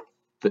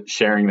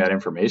sharing that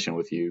information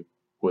with you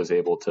was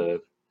able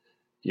to,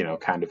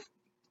 kind of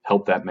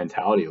help that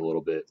mentality a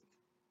little bit.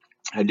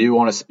 I do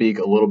want to speak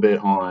a little bit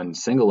on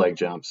single leg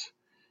jumps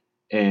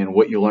and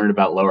what you learned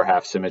about lower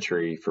half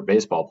symmetry for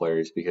baseball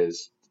players,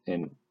 because,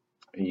 and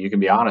you can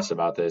be honest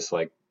about this,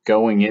 like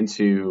going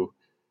into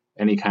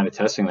any kind of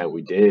testing that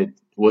we did,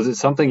 was it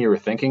something you were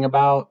thinking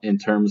about in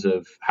terms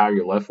of how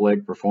your left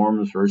leg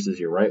performs versus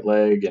your right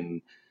leg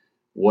and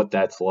what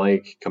that's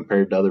like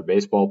compared to other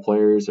baseball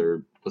players,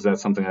 or was that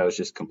something that was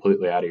just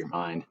completely out of your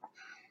mind?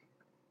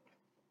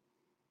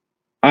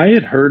 I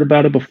had heard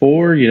about it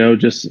before,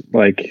 just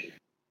like,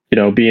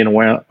 being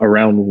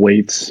around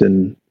weights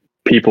and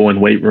people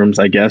in weight rooms,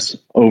 I guess,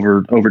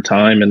 over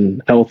time,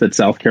 and health at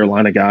South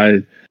Carolina guy.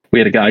 We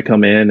had a guy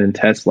come in and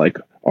test like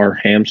our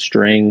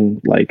hamstring,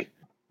 like,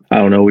 I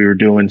don't know, we were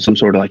doing some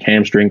sort of like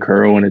hamstring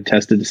curl, and it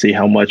tested to see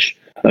how much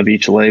of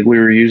each leg we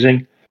were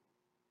using.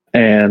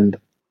 And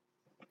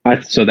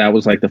so that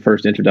was like the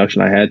first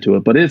introduction I had to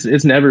it, but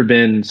it's never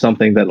been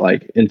something that,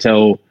 like,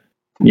 until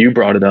you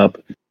brought it up,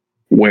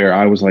 where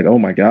I was like, oh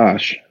my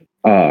gosh,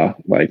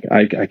 like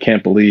I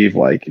can't believe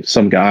like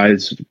some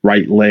guy's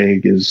right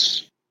leg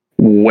is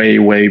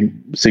way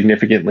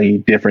significantly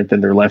different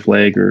than their left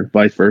leg or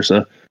vice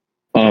versa.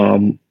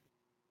 Um,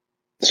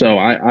 so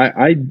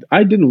I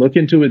didn't look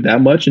into it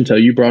that much until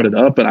you brought it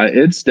up, but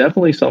it's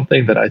definitely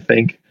something that I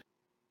think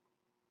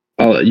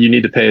you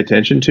need to pay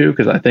attention to,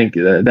 because I think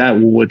that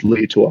would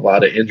lead to a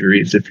lot of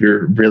injuries if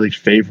you're really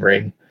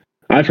favoring.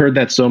 I've heard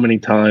that so many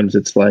times.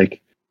 It's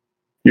like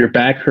your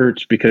back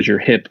hurts because your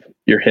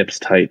hip's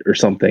tight or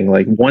something.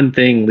 Like one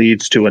thing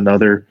leads to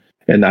another,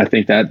 and I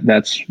think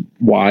that's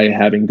why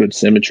having good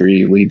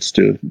symmetry leads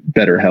to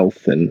better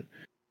health and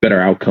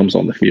better outcomes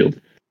on the field.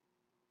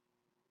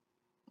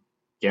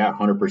 Yeah,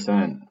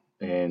 100%.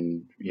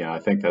 And, I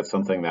think that's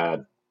something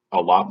that a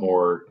lot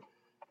more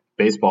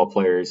baseball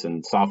players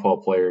and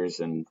softball players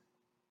and,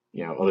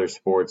 other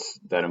sports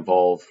that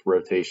involve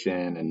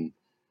rotation and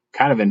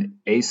kind of an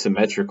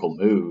asymmetrical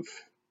move,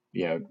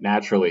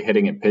 naturally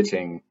hitting and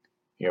pitching,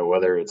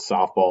 whether it's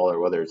softball or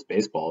whether it's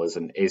baseball, is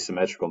an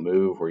asymmetrical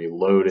move where you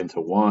load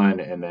into one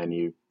and then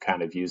you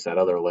kind of use that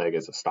other leg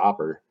as a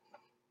stopper.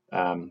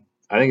 I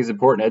think it's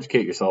important to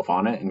educate yourself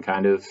on it and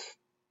kind of,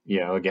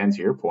 again,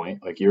 to your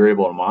point, like you're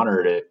able to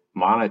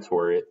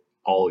monitor it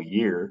all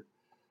year,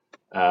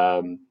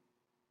 and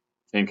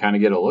kind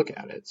of get a look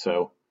at it.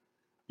 So,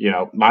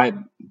 my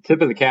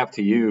tip of the cap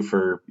to you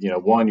for,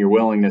 one, your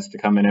willingness to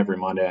come in every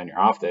Monday on your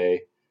off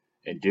day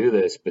and do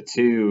this, but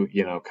two,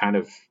 kind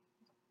of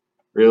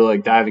really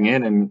like diving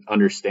in and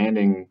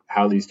understanding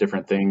how these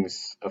different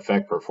things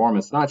affect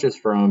performance, not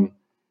just from,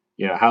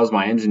 how's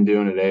my engine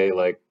doing today?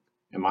 Like,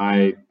 am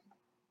I,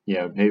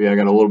 maybe I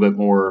got a little bit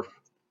more,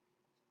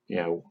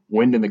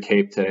 wind in the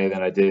cape today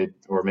than I did,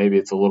 or maybe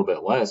it's a little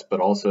bit less, but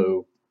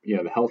also,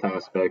 the health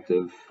aspect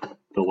of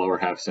the lower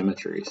half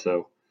symmetry.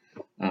 So,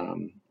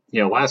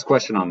 last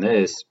question on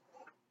this.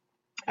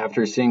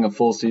 After seeing a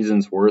full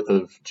season's worth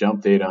of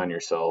jump data on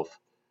yourself,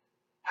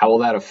 how will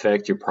that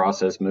affect your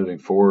process moving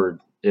forward,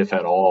 if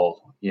at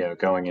all,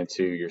 going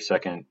into your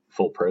second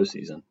full pro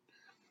season?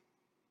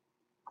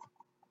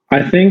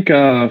 I think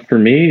for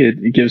me,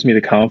 it gives me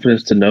the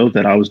confidence to know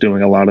that I was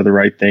doing a lot of the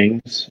right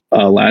things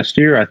last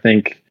year. I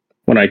think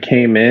when I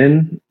came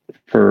in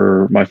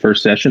for my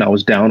first session, I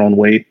was down on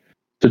weight.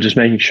 So just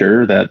making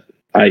sure that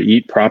I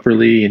eat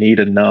properly and eat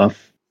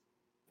enough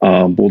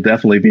will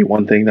definitely be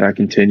one thing that I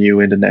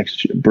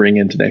bring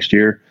into next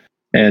year.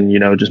 And,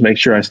 just make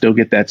sure I still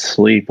get that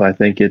sleep. I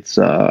think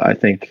I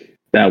think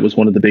that was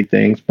one of the big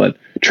things, but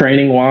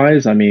training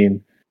wise, I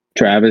mean,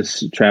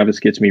 Travis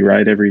gets me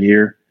right every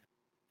year.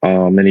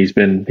 And he's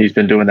been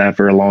doing that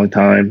for a long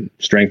time,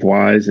 strength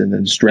wise, and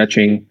then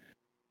stretching.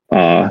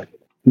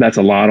 That's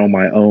a lot on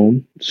my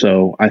own.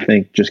 So I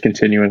think just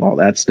continuing all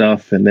that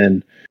stuff and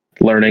then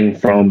learning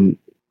from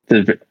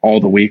all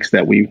the weeks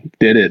that we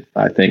did it.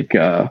 I think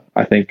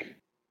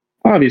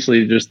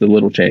obviously just the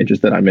little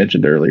changes that I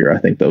mentioned earlier. I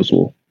think those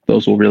will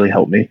really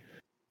help me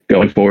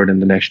going forward in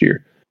the next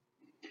year.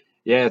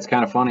 Yeah, it's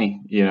kind of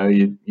funny.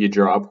 You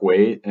drop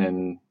weight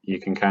and you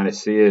can kind of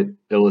see it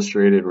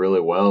illustrated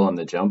really well in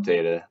the jump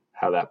data,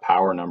 how that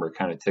power number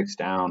kind of ticks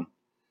down.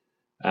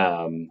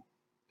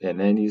 And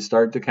then you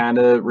start to kind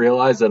of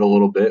realize it a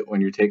little bit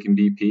when you're taking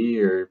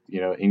BP or,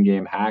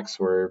 in-game hacks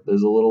where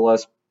there's a little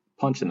less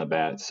punch in the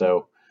bat.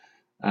 So,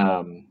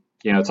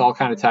 it's all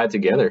kind of tied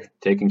together.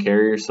 Taking care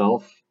of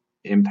yourself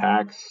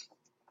impacts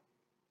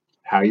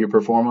how you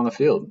perform on the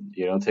field.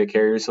 You don't take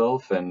care of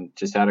yourself, and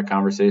just had a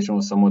conversation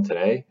with someone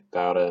today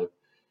about a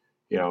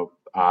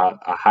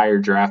higher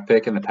draft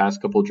pick in the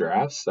past couple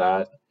drafts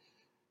that,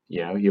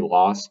 he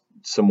lost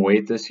some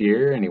weight this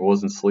year and he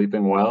wasn't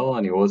sleeping well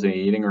and he wasn't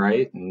eating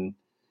right. And,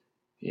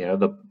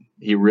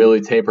 he really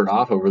tapered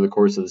off over the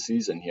course of the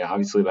season. Yeah,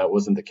 obviously that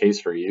wasn't the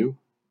case for you.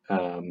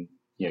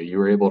 You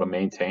were able to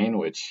maintain,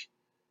 which,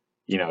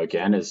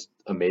 again, is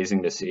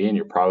amazing to see, and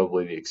you're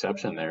probably the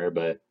exception there.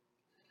 But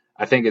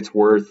I think it's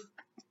worth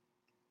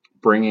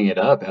bringing it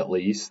up, at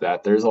least,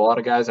 that there's a lot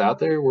of guys out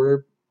there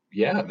where,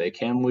 yeah, they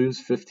can lose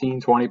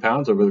 15, 20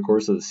 pounds over the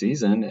course of the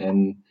season,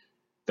 and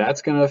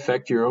that's going to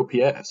affect your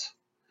OPS.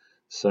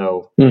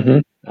 So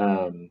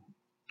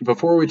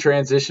before we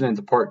transition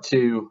into part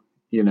two,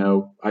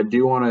 I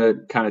do want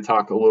to kind of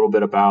talk a little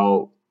bit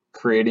about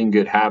creating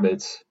good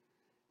habits.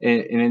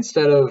 And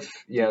instead of,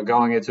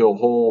 going into a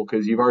whole,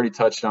 because you've already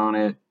touched on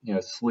it,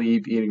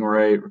 sleep, eating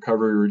right,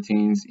 recovery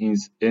routines,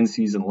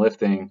 in-season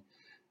lifting,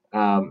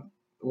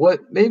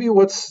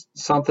 what's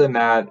something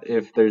that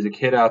if there's a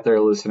kid out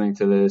there listening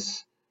to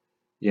this,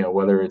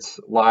 whether it's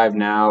live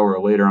now or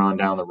later on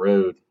down the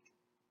road,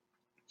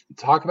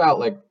 talk about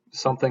like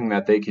something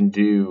that they can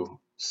do,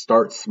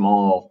 start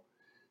small,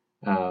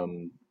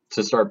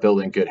 to start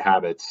building good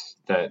habits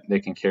that they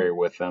can carry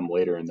with them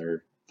later in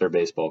their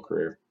baseball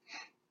career.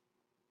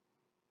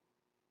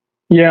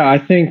 Yeah, I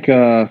think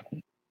I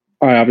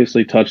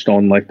obviously touched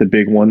on like the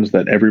big ones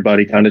that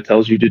everybody kind of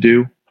tells you to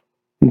do.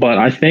 But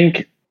I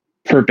think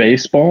for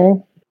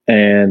baseball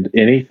and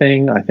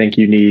anything, I think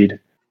you need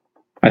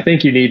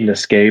an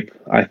escape.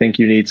 I think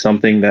you need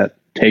something that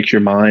takes your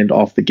mind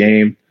off the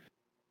game.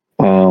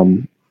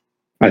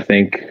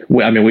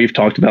 We've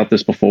talked about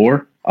this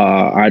before.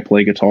 I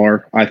play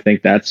guitar. I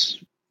think that's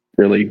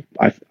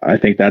I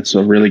think that's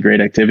a really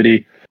great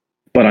activity.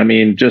 But I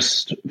mean,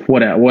 just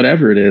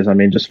whatever it is, I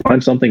mean, just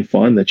find something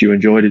fun that you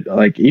enjoyed.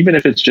 Like, even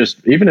if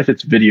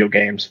it's video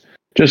games,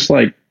 just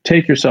like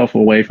take yourself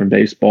away from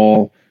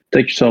baseball,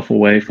 take yourself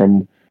away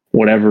from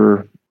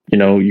whatever,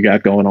 you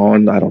got going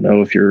on. I don't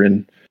know if you're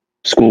in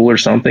school or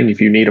something.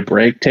 If you need a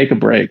break, take a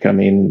break. I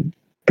mean,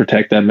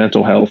 protect that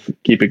mental health,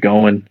 keep it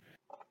going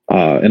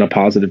in a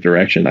positive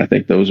direction. I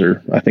think those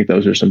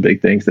are some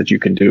big things that you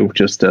can do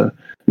just to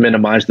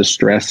minimize the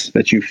stress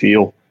that you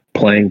feel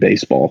playing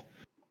baseball.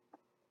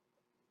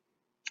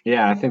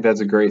 Yeah, I think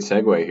that's a great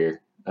segue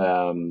here.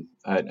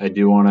 I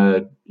do want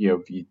to,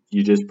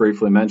 you just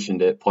briefly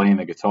mentioned it, playing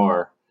the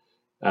guitar,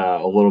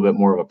 a little bit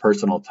more of a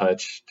personal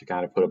touch to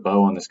kind of put a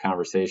bow on this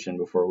conversation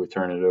before we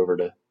turn it over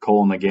to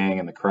Cole and the gang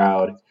and the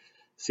crowd,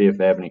 see if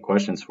they have any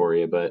questions for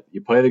you. But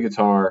you play the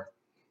guitar,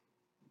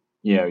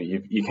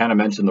 you kind of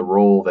mentioned the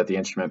role that the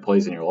instrument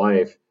plays in your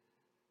life.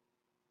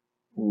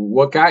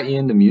 What got you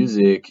into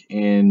music,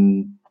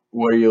 and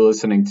what are you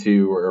listening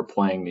to or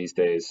playing these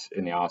days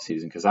in the off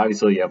season? Because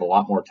obviously you have a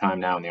lot more time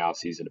now in the off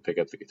season to pick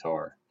up the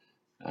guitar.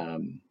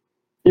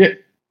 Yeah.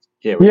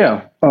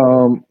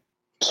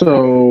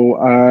 So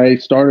I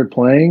started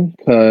playing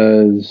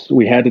because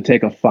we had to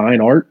take a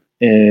fine art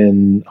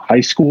in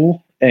high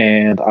school,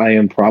 and I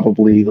am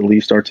probably the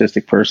least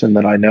artistic person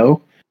that I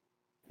know.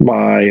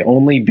 My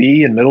only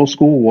B in middle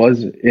school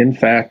was, in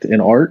fact, in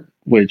art,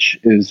 which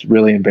is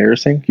really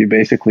embarrassing. You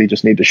basically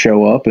just need to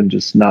show up and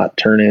just not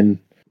turn in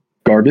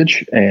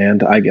garbage.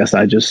 And I guess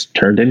I just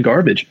turned in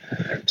garbage.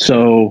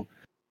 So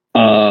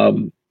I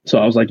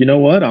was like, you know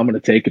what? I'm going to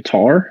take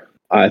guitar.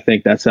 I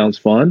think that sounds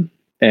fun.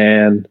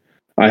 And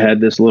I had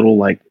this little,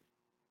 like,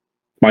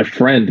 my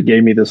friend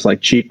gave me this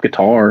like cheap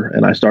guitar,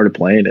 and I started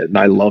playing it, and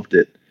I loved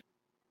it.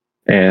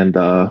 And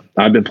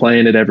I've been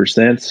playing it ever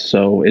since.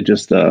 So it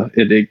just,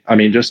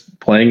 just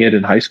playing it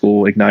in high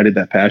school ignited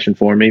that passion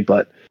for me.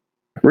 But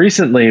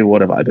recently,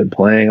 what have I been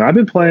playing? I've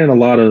been playing a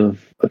lot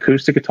of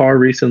acoustic guitar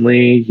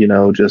recently,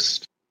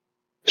 just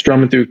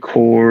strumming through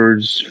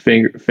chords,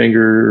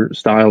 finger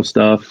style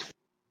stuff.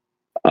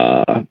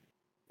 I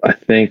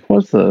think,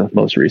 what's the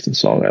most recent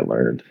song I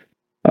learned?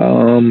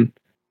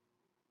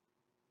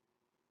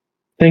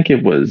 think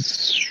it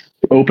was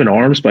Open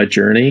Arms by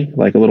Journey,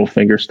 like a little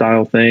finger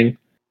style thing.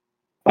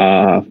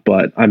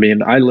 But I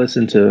mean, I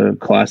listen to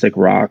classic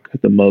rock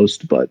the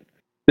most, but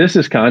this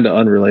is kind of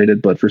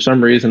unrelated. But for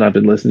some reason, I've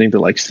been listening to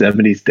like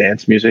 70s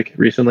dance music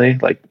recently.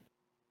 Like,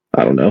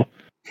 I don't know,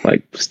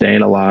 like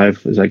Staying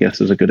Alive is, I guess,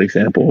 is a good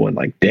example, and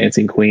like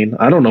Dancing Queen.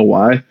 I don't know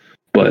why,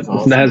 but That's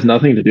awesome. that has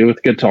nothing to do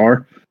with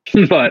guitar.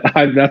 But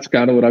that's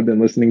kind of what I've been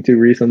listening to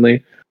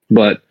recently.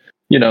 But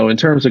in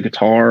terms of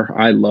guitar,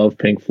 I love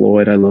Pink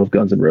Floyd. I love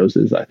Guns N'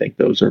 Roses. I think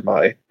those are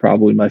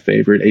probably my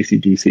favorite.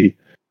 AC/DC.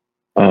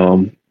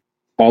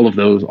 All of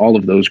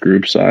those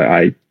groups,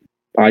 I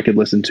could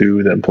listen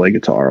to them play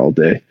guitar all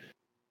day.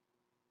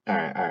 All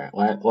right.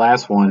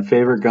 Last one.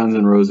 Favorite Guns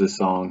N' Roses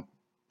song?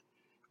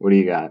 What do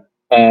you got?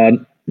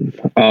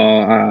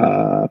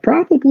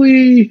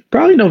 Probably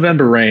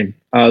November Rain.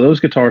 Those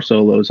guitar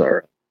solos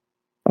are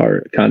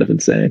kind of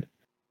insane.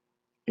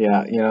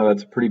 Yeah,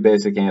 that's a pretty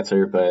basic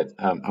answer, but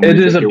I'm It going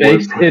to is take a your word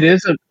base. for it.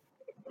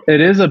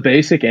 It is a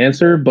basic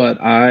answer, but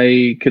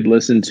I could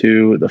listen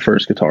to the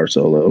first guitar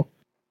solo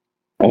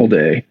all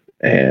day,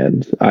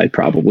 and I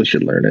probably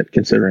should learn it,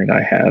 considering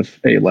I have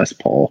a Les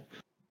Paul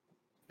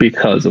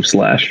because of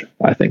Slash.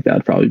 I think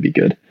that'd probably be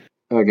good.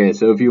 Okay,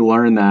 so if you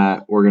learn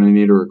that, we're going to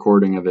need a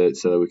recording of it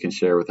so that we can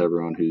share with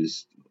everyone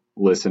who's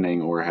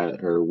listening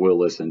or will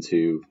listen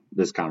to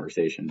this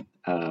conversation.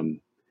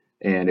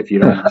 And if you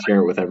don't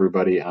share it with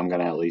everybody, I'm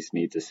going to at least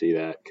need to see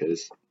that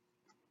because,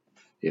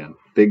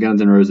 big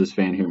Guns N' Roses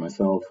fan here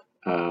myself.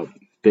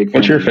 Big fan.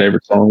 What's your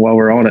favorite song while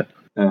we're on it?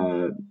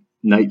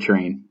 Night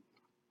Train.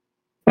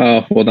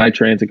 Oh, well, Night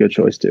Train's a good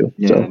choice too.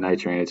 Yeah, So. Night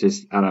Train. It's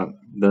just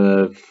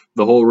the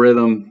whole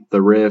rhythm,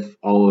 the riff,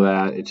 all of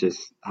that. It's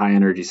just high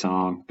energy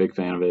song. Big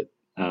fan of it.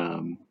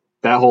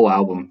 That whole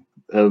album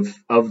of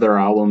their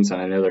albums,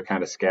 and I know they're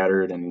kind of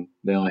scattered, and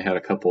they only had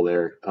a couple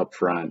there up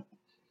front.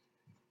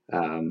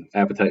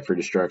 Appetite for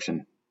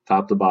Destruction,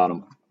 top to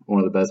bottom, one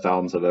of the best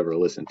albums I've ever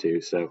listened to.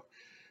 So,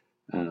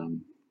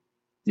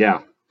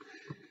 yeah,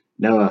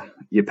 Noah,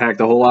 you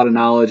packed a whole lot of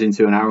knowledge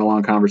into an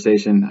hour-long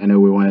conversation. I know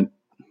we went,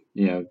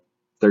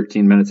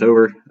 13 minutes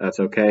over. That's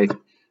okay.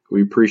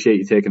 We appreciate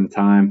you taking the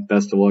time.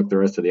 Best of luck the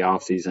rest of the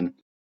off season.